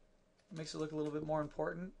 It makes it look a little bit more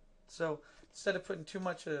important. So instead of putting too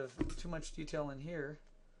much detail in here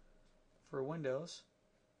for windows,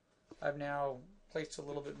 I've now placed a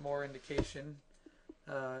little bit more indication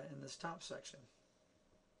in this top section.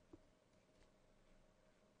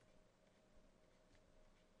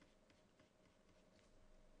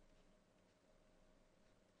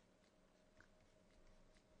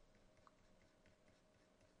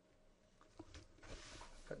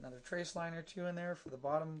 Put another trace line or two in there for the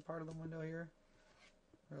bottom part of the window here,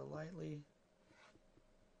 real lightly.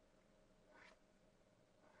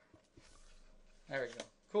 There we go.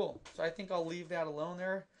 Cool. So I think I'll leave that alone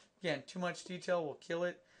there. Again, too much detail will kill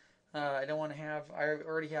it. I don't want to have, I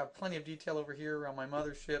already have plenty of detail over here around my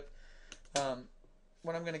mothership.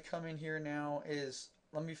 What I'm going to come in here now is,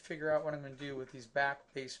 let me figure out what I'm going to do with these back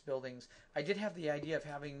base buildings. I did have the idea of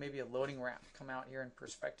having maybe a loading ramp come out here in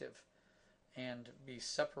perspective and be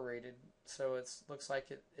separated, so it looks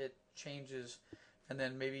like it changes, and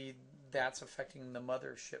then maybe that's affecting the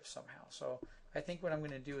mothership somehow. So I think what I'm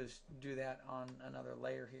going to do is do that on another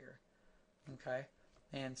layer here. Okay,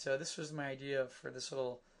 and so this was my idea for this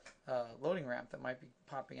little loading ramp that might be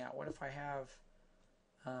popping out. What if I have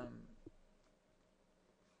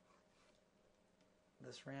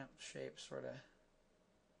this ramp shape sort of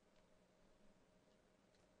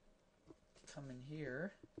come in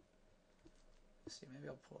here? Let's see, maybe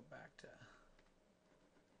I'll pull it back to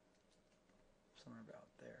somewhere about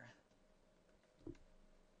there.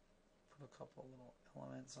 Put a couple little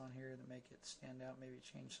elements on here to make it stand out, maybe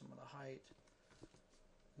change some of the height.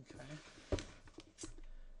 Okay.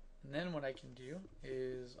 And then what I can do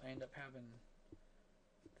is I end up having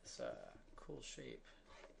this cool shape.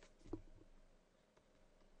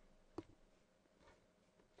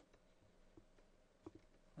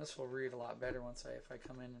 This will read a lot better once if I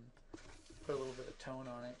come in and put a little bit of tone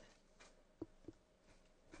on it.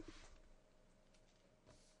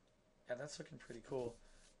 Yeah, that's looking pretty cool,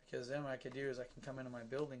 because then what I could do is I can come into my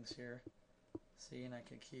buildings here, see, and I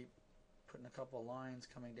could keep putting a couple of lines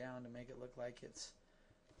coming down to make it look like these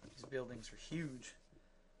buildings are huge,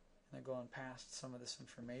 and they're going past some of this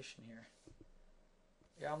information here.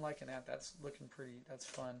 Yeah, I'm liking that. That's looking pretty, that's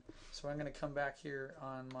fun. So I'm going to come back here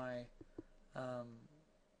on my let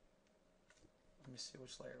me see,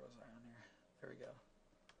 which layer was I on here? There we go.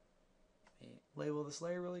 Let me label this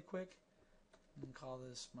layer really quick and call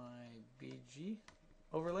this my BG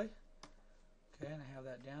overlay. Okay, and I have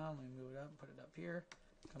that down. Let me move it up and put it up here.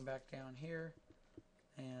 Come back down here,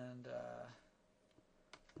 and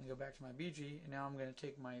I'm going to go back to my BG, and now I'm going to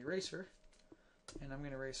take my eraser and I'm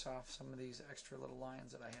going to erase off some of these extra little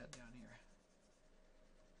lines that I had down here.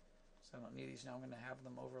 So I don't need these now. I'm going to have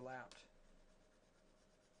them overlapped.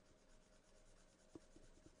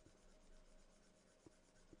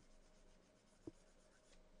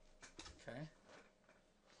 Okay,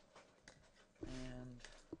 and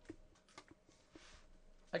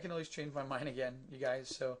I can always change my mind again, you guys,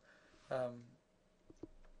 so yeah,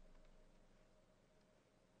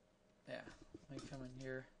 let me come in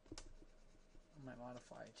here. I might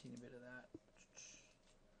modify a teeny bit of that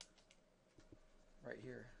right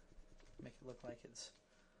here, make it look like it's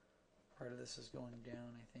part of this is going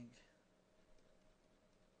down. I think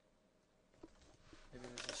maybe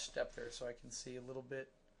there's a step there so I can see a little bit.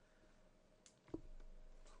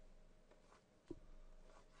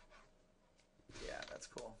 Yeah, that's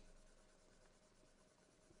cool.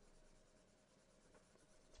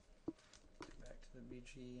 Back to the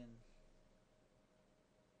BG and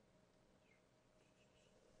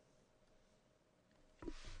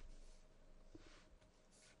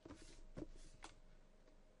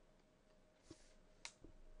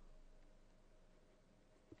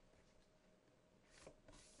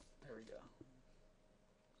there we go.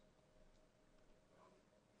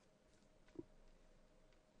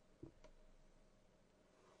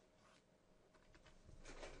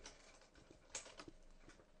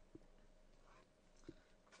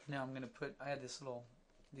 Now I'm going to put, I had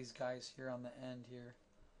these guys here on the end here.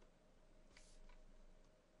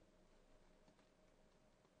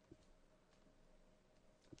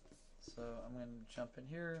 So I'm going to jump in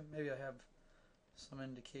here. Maybe I have some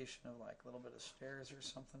indication of like a little bit of stairs or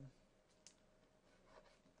something.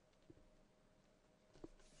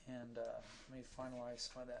 And let me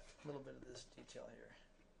finalize some of that little bit of this detail here.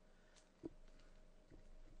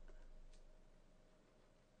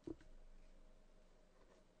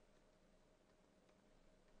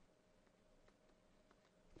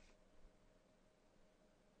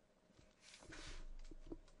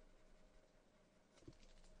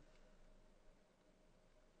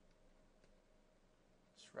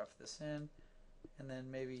 Just rough this in, and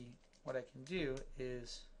then maybe what I can do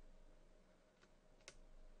is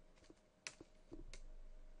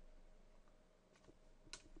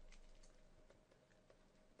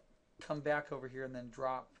come back over here and then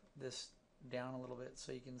drop this down a little bit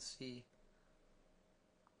so you can see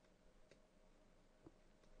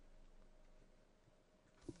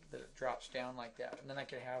that it drops down like that. And then I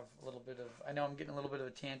could have a little bit of, I know I'm getting a little bit of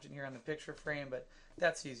a tangent here on the picture frame, but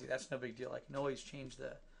that's easy. That's no big deal. I can always change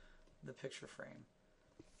the picture frame.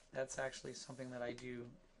 That's actually something that I do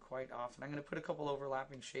quite often. I'm going to put a couple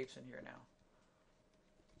overlapping shapes in here now.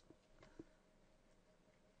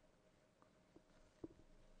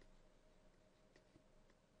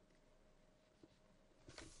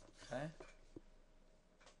 Okay.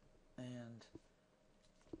 And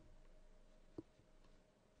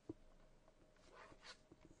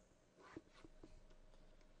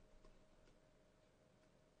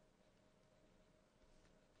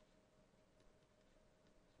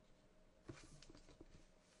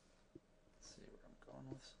let's see where I'm going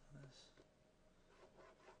with some of this.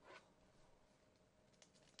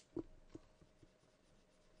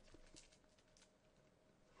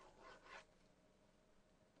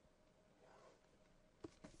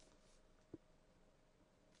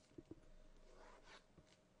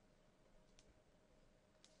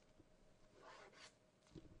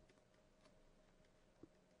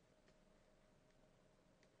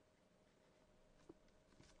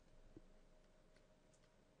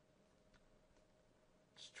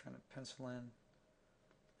 Just trying to pencil in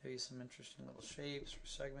maybe some interesting little shapes or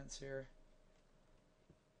segments here.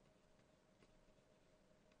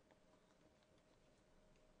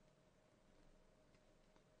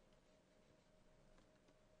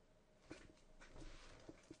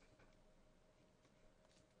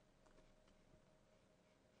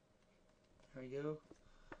 There we go.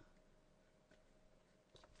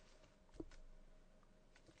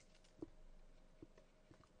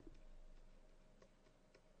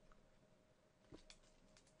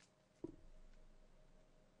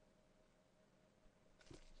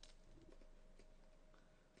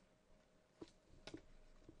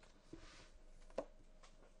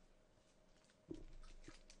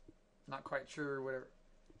 Not quite sure what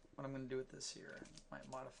I'm going to do with this here. Might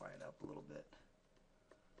modify it up a little bit.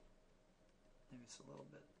 Maybe it's a little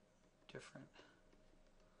bit different.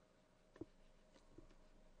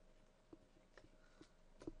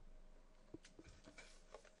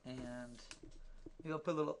 And maybe I'll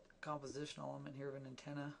put a little compositional element here of an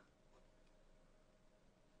antenna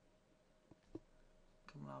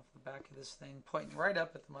coming off the back of this thing, pointing right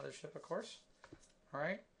up at the mothership, of course. All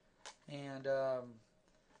right. And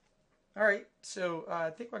all right, so I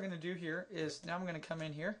think what I'm going to do here is now I'm going to come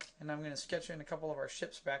in here and I'm going to sketch in a couple of our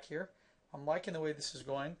ships back here. I'm liking the way this is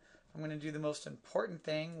going. I'm going to do the most important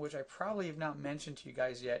thing, which I probably have not mentioned to you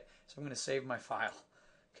guys yet, so I'm going to save my file.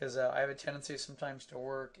 Because I have a tendency sometimes to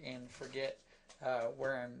work and forget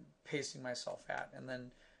where I'm pasting myself at. And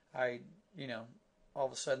then all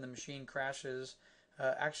of a sudden the machine crashes.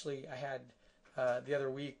 Actually, I had the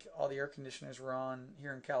other week, all the air conditioners were on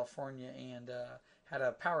here in California and had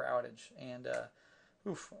a power outage, and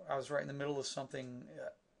I was right in the middle of something,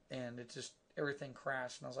 and it just, everything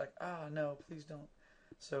crashed, and I was like, oh no, please don't.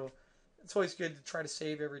 So it's always good to try to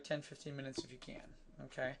save every 10-15 minutes if you can.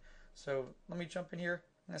 Okay, so let me jump in here.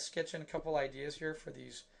 I'm going to sketch in a couple ideas here for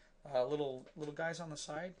these little guys on the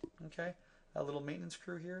side. Okay, a little maintenance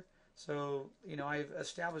crew here. So I've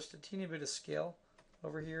established a teeny bit of scale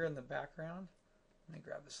over here in the background. Let me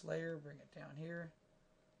grab this layer, bring it down here.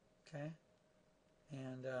 Okay.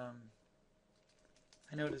 And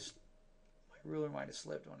I noticed my ruler might have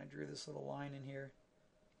slipped when I drew this little line in here.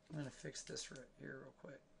 I'm going to fix this right here real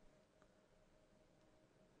quick.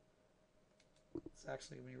 It's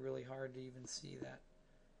actually going to be really hard to even see that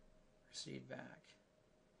recede back.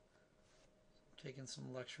 I'm taking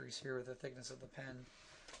some luxuries here with the thickness of the pen.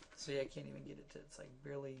 See, I can't even get it to, it's like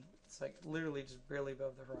barely, it's like literally just barely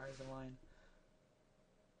above the horizon line.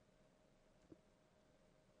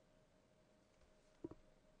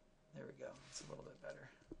 There we go. It's a little bit better.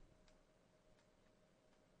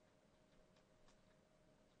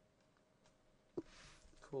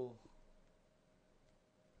 cool.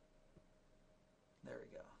 There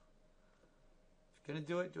we go. If you're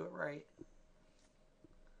going to do it right.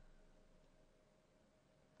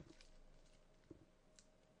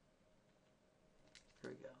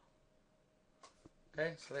 Here we go.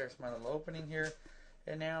 Okay, so there's my little opening here.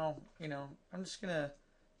 And now, you know, I'm just going to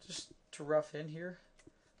rough in here.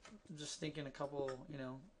 I'm just thinking a couple, you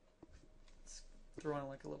know, throw in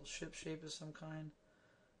like a little ship shape of some kind.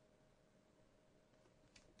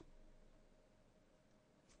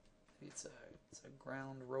 Maybe it's a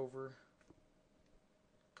ground rover.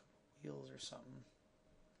 Wheels or something.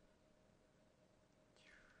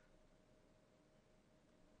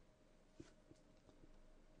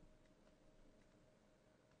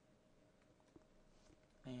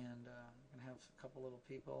 And I'm going to have a couple little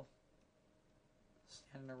people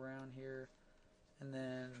standing around here. And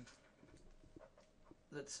then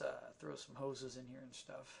let's throw some hoses in here and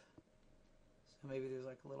stuff. So maybe there's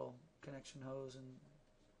like a little connection hose and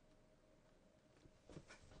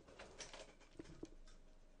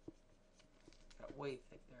got way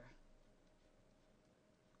thick there.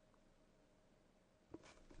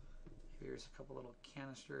 Maybe there's a couple little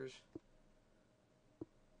canisters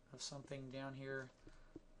of something down here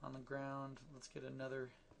on the ground. Let's get another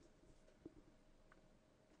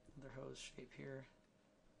hose shape here.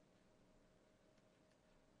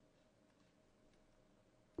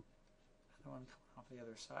 Another one coming off the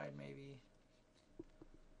other side maybe.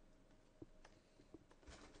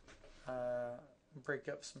 Break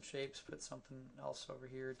up some shapes, put something else over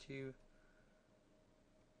here too.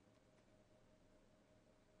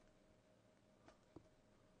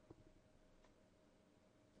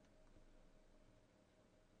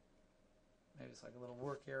 Maybe it's like a little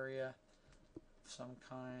work area of some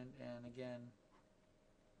kind, and again,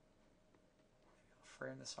 maybe I'll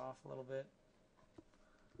frame this off a little bit.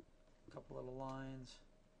 A couple little lines.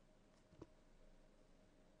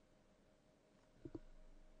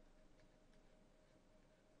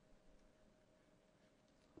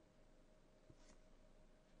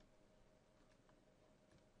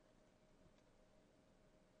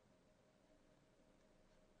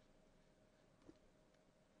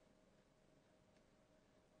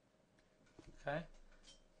 Okay,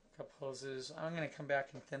 a couple hoses. I'm going to come back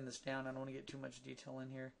and thin this down. I don't want to get too much detail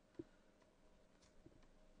in here.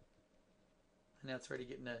 And now it's already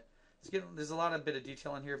there's a lot of bit of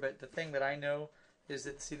detail in here, but the thing that I know is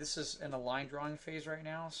that, see, this is in a line drawing phase right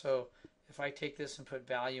now, so if I take this and put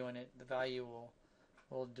value in it, the value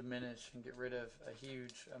will diminish and get rid of a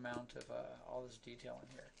huge amount of all this detail in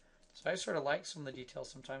here. So I sort of like some of the details.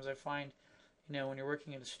 Sometimes I find, you know, when you're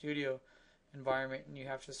working in a studio environment and you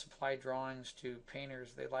have to supply drawings to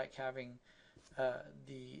painters, they like having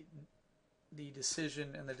the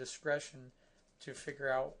decision and the discretion to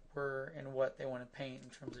figure out where and what they want to paint in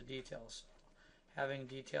terms of details. Having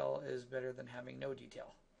detail is better than having no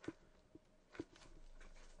detail.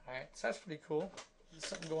 Alright, so that's pretty cool. There's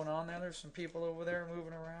something going on there. There's some people over there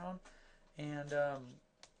moving around. And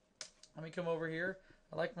let me come over here.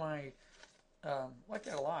 I like like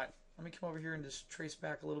that a lot. Let me come over here and just trace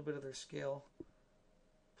back a little bit of their scale.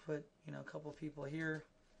 Put, you know, a couple people here,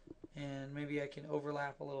 and maybe I can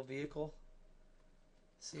overlap a little vehicle.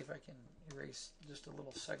 See if I can erase just a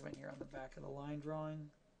little segment here on the back of the line drawing.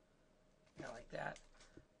 Yeah, like that.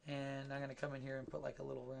 And I'm going to come in here and put like a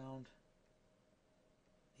little round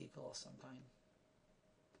vehicle of some kind.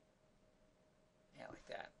 Yeah, like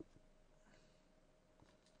that.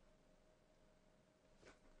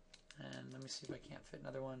 And let me see if I can't fit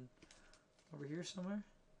another one over here somewhere.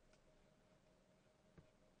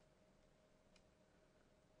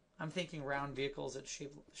 I'm thinking round vehicles that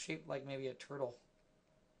shape like maybe a turtle.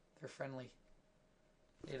 They're friendly.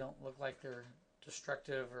 They don't look like they're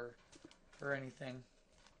destructive or anything.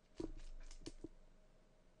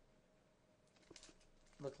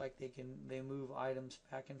 Look like they move items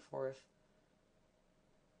back and forth.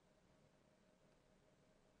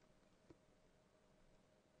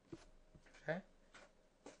 Okay,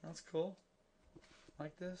 that's cool.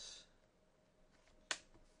 Like this.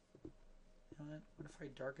 You know what if I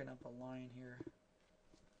darken up a line here?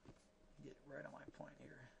 Get right on my point here.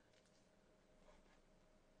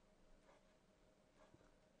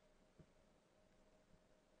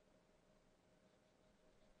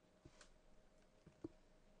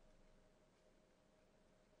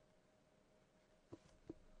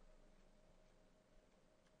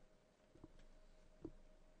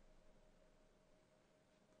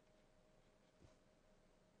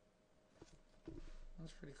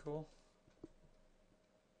 That's pretty cool.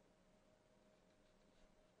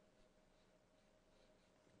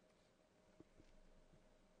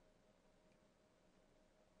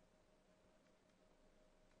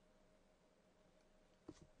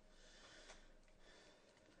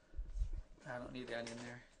 don't need that in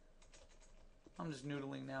there. I'm just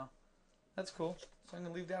noodling now. That's cool. So I'm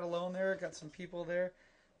going to leave that alone there. Got some people there.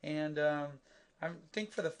 And I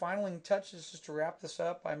think for the finaling touches, just to wrap this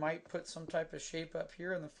up, I might put some type of shape up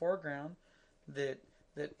here in the foreground that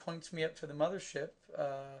points me up to the mothership.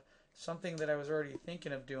 Something that I was already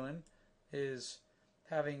thinking of doing is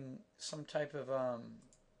having some type of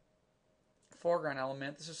foreground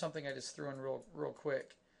element. This is something I just threw in real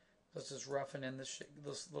quick. This is roughing in this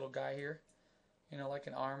little guy here, you know, like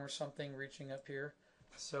an arm or something reaching up here.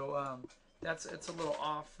 So it's a little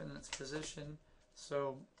off in its position.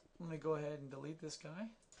 So I'm going to go ahead and delete this guy.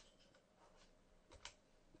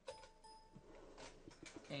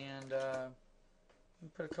 And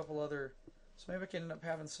put a couple other, so maybe I can end up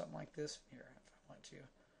having something like this in here if I want to.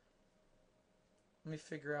 Let me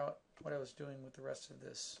figure out what I was doing with the rest of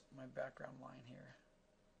this, my background line here.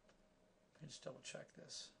 Let me just double check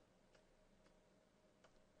this.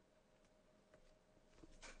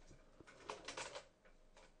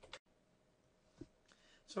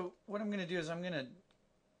 So what I'm going to do is I'm going to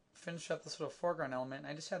finish up this little foreground element.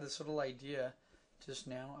 I just had this little idea just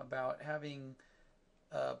now about having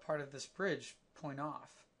part of this bridge point off.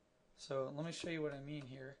 So let me show you what I mean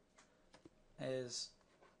here, is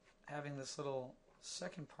having this little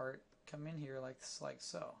second part come in here like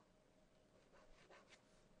so.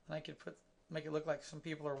 And I could make it look like some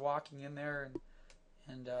people are walking in there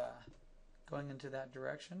and going into that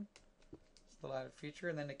direction. It's a little added feature,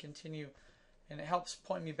 and then to continue, and it helps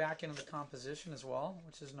point me back into the composition as well,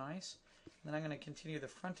 which is nice. And then I'm going to continue the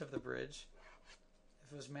front of the bridge.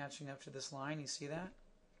 If it was matching up to this line, you see that?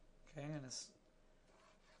 Okay, I'm going to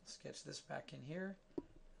sketch this back in here, and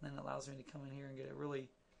then it allows me to come in here and get a really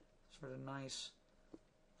sort of nice,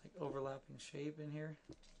 like overlapping shape in here.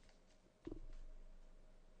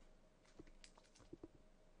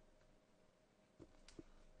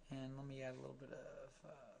 And let me add a little bit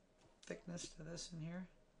of thickness to this in here.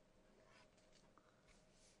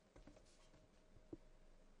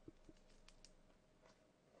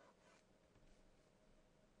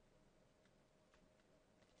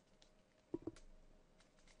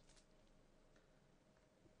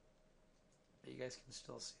 You guys can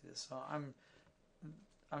still see this. So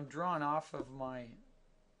I'm drawn off of my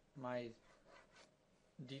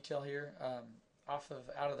detail here, out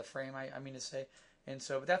of the frame. I mean to say, and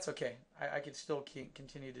so, but that's okay. I could still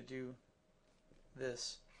continue to do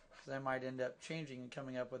this, because I might end up changing and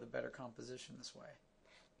coming up with a better composition this way.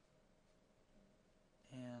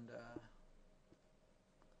 And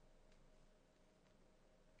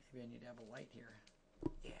maybe I need to have a light here.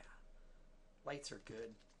 Yeah, lights are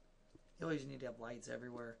good. You always need to have lights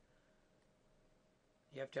everywhere.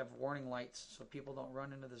 You have to have warning lights so people don't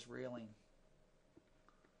run into this railing.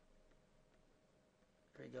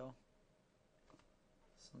 There you go.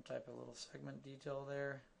 Some type of little segment detail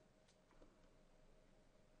there.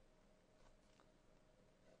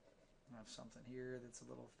 I have something here that's a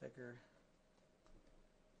little thicker.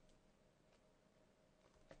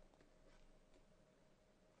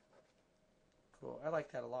 Cool. I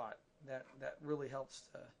like that a lot. That really helps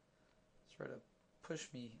to sort of push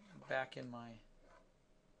me back in my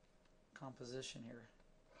composition here.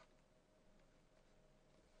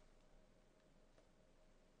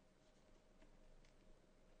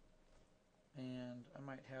 And I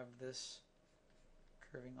might have this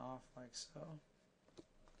curving off like so.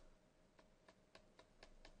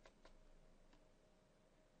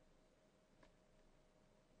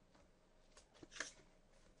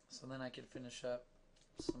 So then I could finish up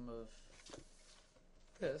some of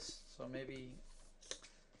this. So maybe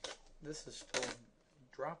this is still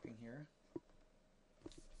dropping here.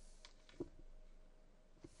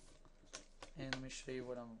 And let me show you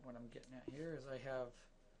what I'm getting at here is I have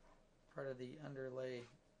part of the underlay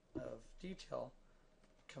of detail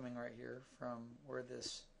coming right here from where the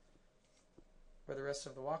rest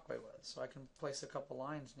of the walkway was. So I can place a couple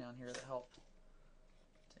lines down here that help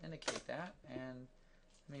to indicate that. And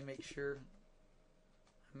let me make sure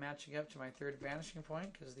I'm matching up to my third vanishing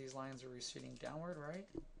point, because these lines are receding downward, right?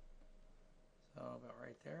 So about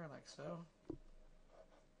right there, like so.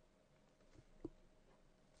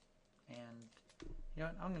 And you know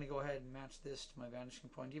what, I'm going to go ahead and match this to my vanishing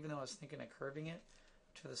point. Even though I was thinking of curving it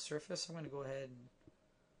to the surface, I'm going to go ahead and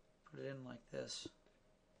put it in like this.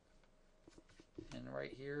 And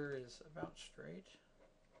right here is about straight.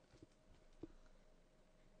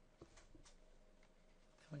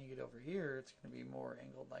 When you get over here, it's going to be more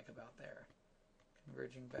angled like about there,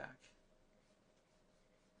 converging back.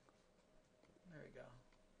 There we go.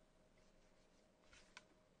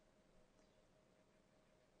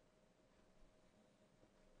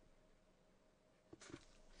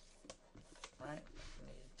 right? I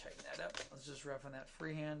need to tighten that up. Let's just rough on that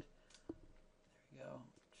freehand. There we go.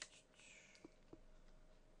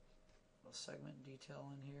 Little segment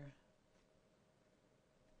detail in here.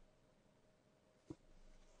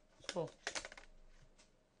 Cool.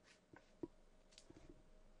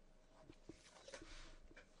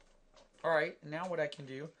 Alright, now what I can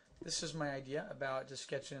do, this is my idea about just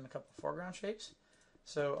sketching in a couple of foreground shapes.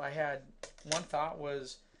 So I had one thought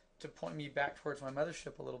was to point me back towards my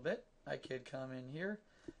mothership a little bit. I could come in here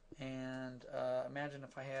and imagine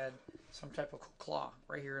if I had some type of claw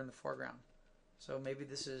right here in the foreground. So maybe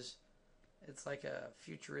this is, it's like a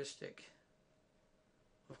futuristic,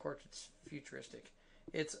 of course it's futuristic.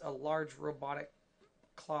 It's a large robotic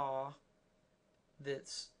claw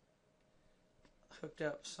that's hooked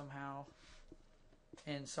up somehow,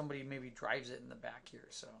 and somebody maybe drives it in the back here.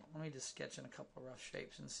 So let me just sketch in a couple of rough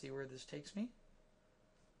shapes and see where this takes me.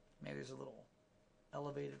 Maybe there's a little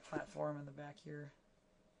elevated platform in the back here.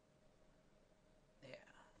 Yeah.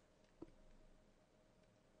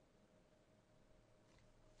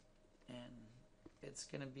 And it's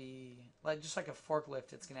going to be like just like a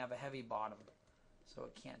forklift. It's going to have a heavy bottom, so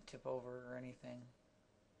it can't tip over or anything.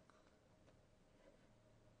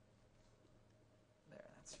 There,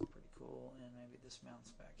 that's pretty cool. And maybe this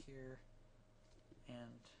mounts back here. And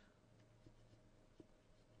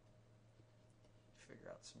figure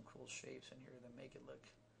out some cool shapes in here that make it look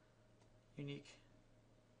unique.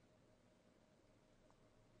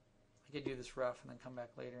 I could do this rough and then come back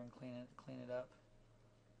later and clean it up.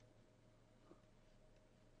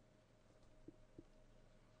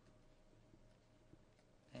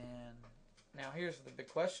 And now here's the big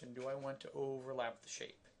question: do I want to overlap the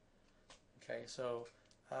shape? Okay, so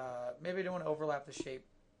maybe I don't want to overlap the shape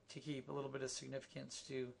to keep a little bit of significance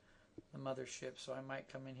to the mothership. So I might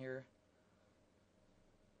come in here.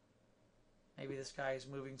 Maybe this guy is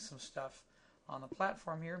moving some stuff on the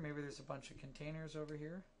platform here. Maybe there's a bunch of containers over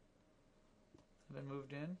here that have been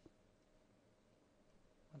moved in.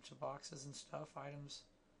 A bunch of boxes and stuff, items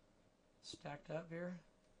stacked up here.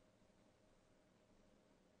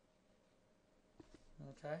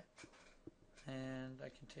 Okay. And I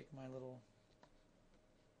can take my little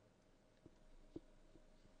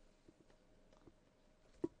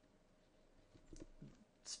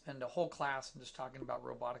spend a whole class in just talking about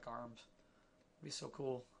robotic arms. It'd be so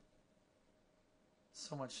cool.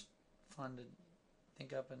 So much fun to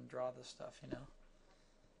think up and draw this stuff, you know.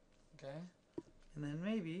 Okay. And then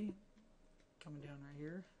maybe coming down right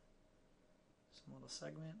here, some little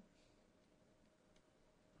segment.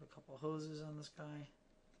 Put a couple hoses on this guy.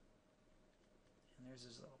 And there's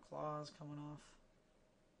his little claws coming off.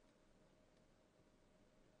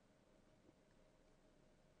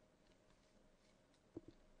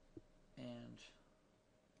 And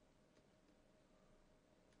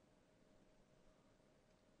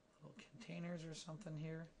little containers or something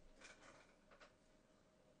here.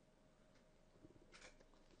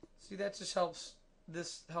 See, that just helps.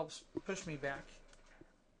 This helps push me back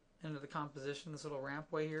into the composition, this little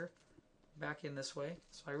rampway here, back in this way.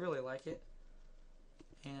 So I really like it.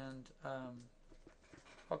 And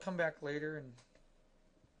I'll come back later and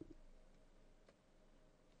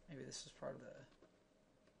maybe this is part of the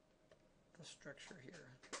structure here.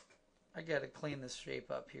 I gotta clean this shape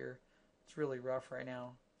up here. It's really rough right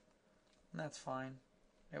now. And that's fine.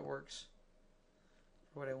 It works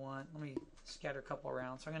for what I want. Let me scatter a couple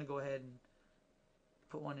around. So I'm gonna go ahead and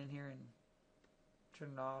put one in here and turn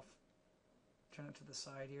it off. Turn it to the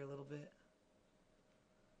side here a little bit.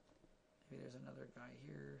 Maybe there's another guy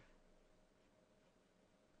here.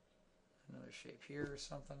 Another shape here or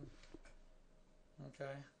something.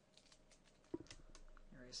 Okay.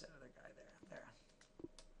 Erase that other guy there. There.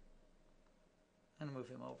 I'm going to move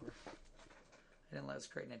him over. I didn't let us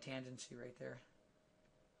create a tangency right there.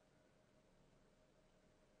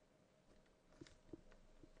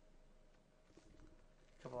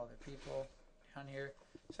 A couple other people down here.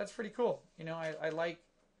 So that's pretty cool. You know, I like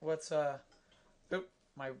what's oop,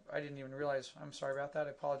 I didn't even realize. I'm sorry about that. I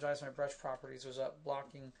apologize. My brush properties was up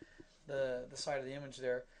blocking the side of the image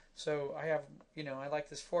there. So I have, you know, I like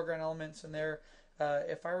this foreground elements in there.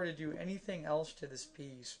 If I were to do anything else to this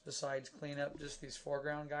piece besides clean up just these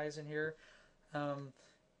foreground guys in here,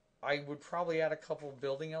 I would probably add a couple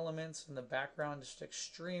building elements in the background, just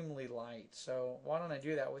extremely light. So why don't I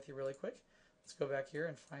do that with you really quick? Let's go back here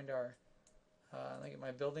and find our, let me get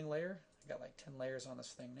my building layer. I got like 10 layers on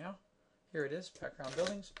this thing now. Here it is, background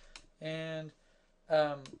buildings. And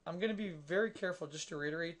I'm going to be very careful just to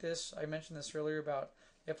reiterate this. I mentioned this earlier about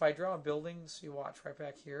if I draw buildings, you watch right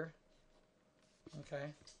back here.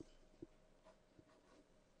 Okay.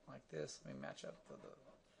 Like this. Let me match up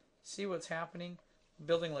see what's happening? The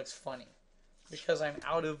building looks funny because I'm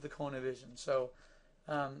out of the cone of vision. So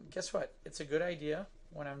guess what? It's a good idea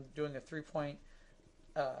when I'm doing a 3-point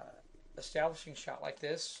establishing shot like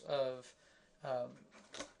this of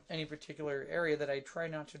any particular area that I try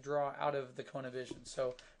not to draw out of the cone of vision.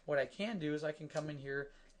 So what I can do is I can come in here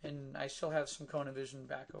and I still have some cone of vision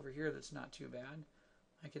back over here that's not too bad.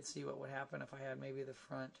 I could see what would happen if I had maybe the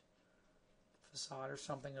front facade or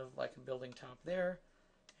something of like a building top there,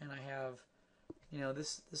 and I have, you know,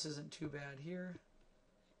 this isn't too bad here.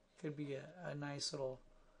 Could be a nice little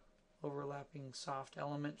overlapping soft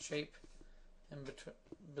element shape in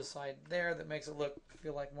beside there that makes it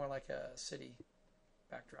feel like more like a city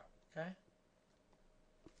backdrop. Okay.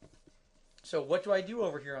 So what do I do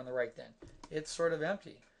over here on the right then? It's sort of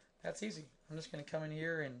empty. That's easy. I'm just going to come in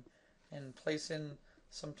here and place in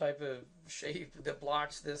some type of shape that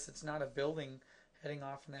blocks this. It's not a building heading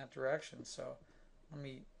off in that direction. So let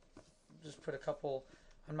me just put a couple.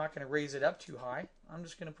 I'm not going to raise it up too high. I'm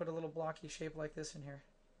just going to put a little blocky shape like this in here.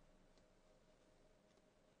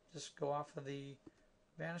 Just go off of the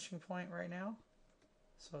vanishing point right now.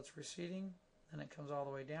 So it's receding. Then it comes all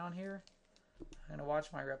the way down here. I'm going to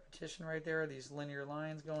watch my repetition right there. These linear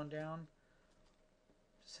lines going down.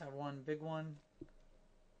 Just have one big one.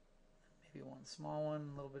 Maybe one small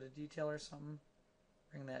one. A little bit of detail or something.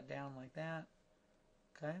 Bring that down like that.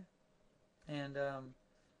 Okay. And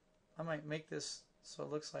I might make this so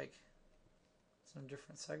it looks like some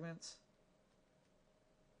different segments.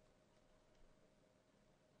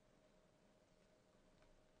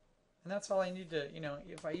 And that's all I need to, you know,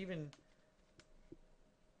 if I need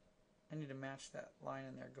to match that line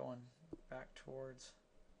in there going back towards.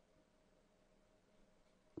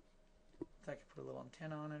 If I could put a little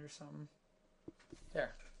antenna on it or something.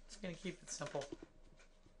 There. Just going to keep it simple.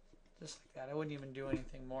 Just like that. I wouldn't even do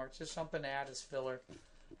anything more. It's just something to add as filler.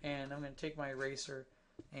 And I'm going to take my eraser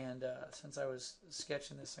and since I was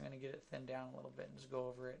sketching this, I'm going to get it thinned down a little bit and just go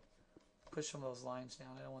over it. Push some of those lines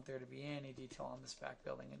down. I don't want there to be any detail on this back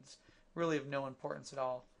building. It's really of no importance at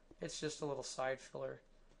all. It's just a little side filler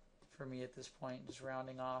for me at this point, just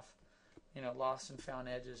rounding off, you know, lost and found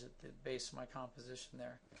edges at the base of my composition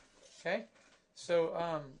there. Okay,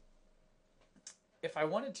 so if I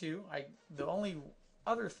wanted to, the only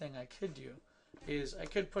other thing I could do is I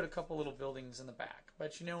could put a couple little buildings in the back.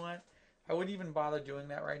 But you know what? I wouldn't even bother doing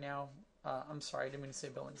that right now. I'm sorry, I didn't mean to say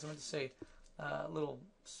buildings. I meant to say little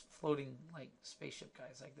floating like spaceship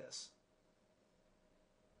guys like this.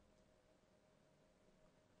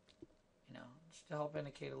 You know, just to help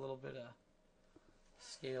indicate a little bit of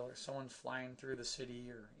scale, or someone flying through the city,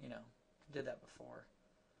 or, you know, did that before.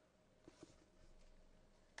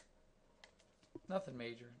 Nothing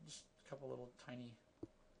major, just a couple little tiny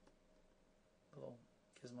little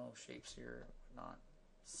gizmo shapes here, whatnot.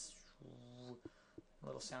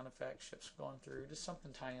 Little sound effects, ships going through, just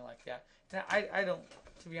something tiny like that. Now, I don't,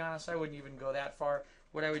 to be honest, I wouldn't even go that far.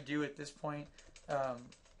 What I would do at this point,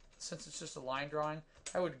 since it's just a line drawing,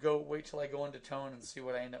 I would wait till I go into tone and see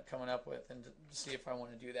what I end up coming up with, and see if I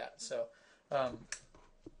want to do that. So I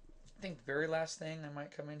think the very last thing I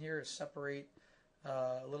might come in here is separate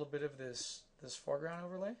a little bit of this foreground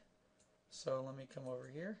overlay. So let me come over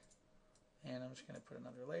here, and I'm just going to put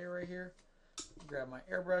another layer right here. Grab my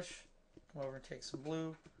airbrush, come over and take some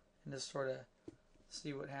blue, and just sort of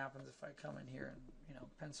see what happens if I come in here and, you know,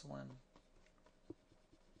 pencil in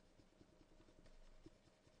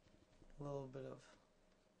a little bit of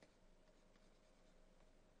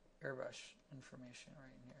airbrush information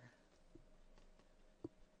right in here.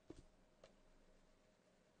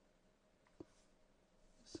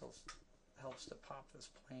 So it helps to pop this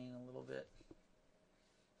plane a little bit.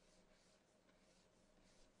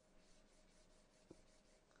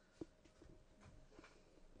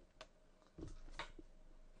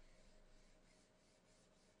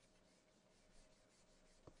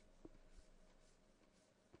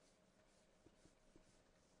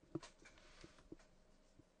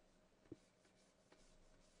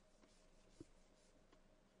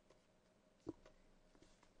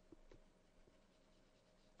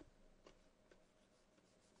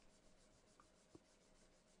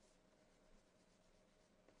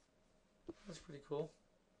 That's pretty cool.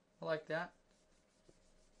 I like that.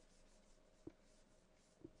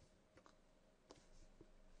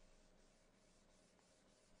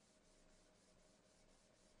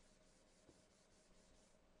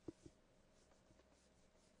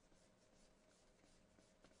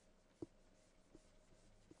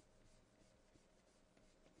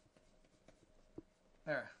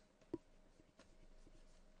 There.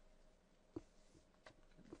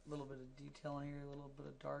 A little bit of detail in here, a little bit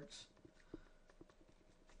of darks.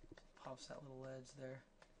 Pops that little edge there.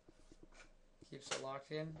 Keeps it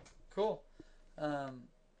locked in. Cool.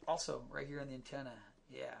 Also, right here on the antenna.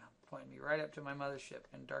 Yeah, pointing me right up to my mothership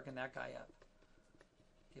and darken that guy up.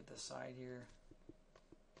 Get the side here.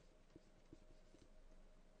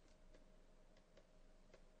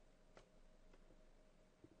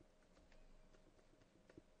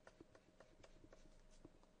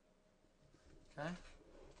 Okay.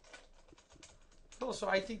 Cool. So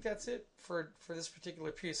I think that's it for this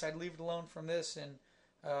particular piece. I'd leave it alone from this and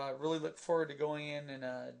really look forward to going in and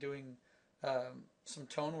doing some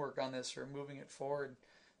tone work on this or moving it forward.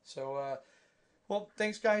 So, well,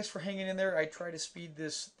 thanks guys for hanging in there. I try to speed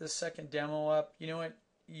this second demo up. You know what?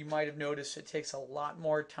 You might have noticed it takes a lot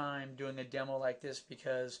more time doing a demo like this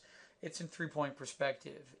because it's in 3-point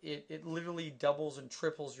perspective. It literally doubles and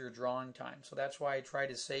triples your drawing time. So that's why I try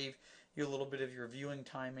to save you a little bit of your viewing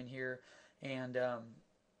time in here. And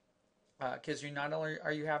because you not only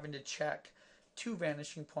are you having to check 2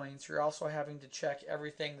 vanishing points, you're also having to check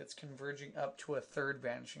everything that's converging up to a 3rd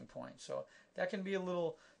vanishing point. So that can be a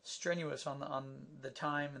little strenuous on the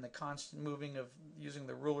time and the constant moving of using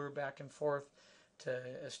the ruler back and forth to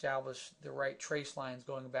establish the right trace lines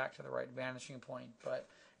going back to the right vanishing point.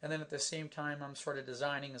 And then at the same time, I'm sort of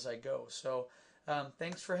designing as I go. So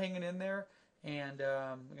thanks for hanging in there, and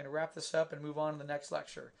I'm going to wrap this up and move on to the next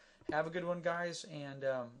lecture. Have a good one, guys, and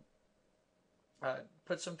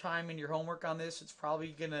put some time in your homework on this. It's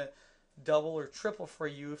probably going to double or triple for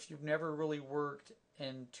you if you've never really worked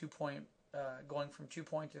in 2-point, going from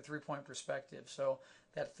 2-point to 3-point perspective. So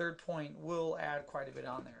that 3rd point will add quite a bit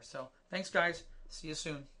on there. So thanks, guys. See you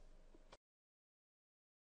soon.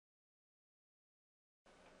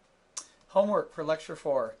 Homework for Lecture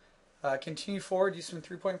 4. Continue forward, do some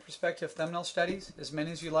 3-point perspective thumbnail studies, as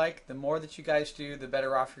many as you like. The more that you guys do, the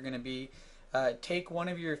better off you're going to be. Take one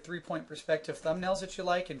of your 3-point perspective thumbnails that you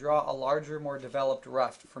like and draw a larger, more developed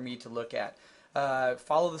rough for me to look at.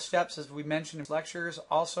 Follow the steps as we mentioned in lectures.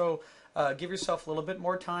 Also, give yourself a little bit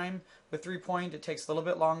more time with 3-point. It takes a little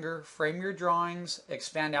bit longer. Frame your drawings,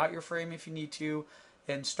 expand out your frame if you need to,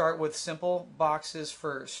 and start with simple boxes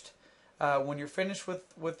first. When you're finished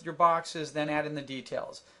with your boxes, then add in the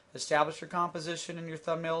details. Establish your composition in your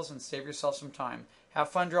thumbnails and save yourself some time. Have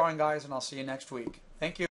fun drawing, guys, and I'll see you next week.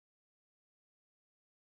 Thank you.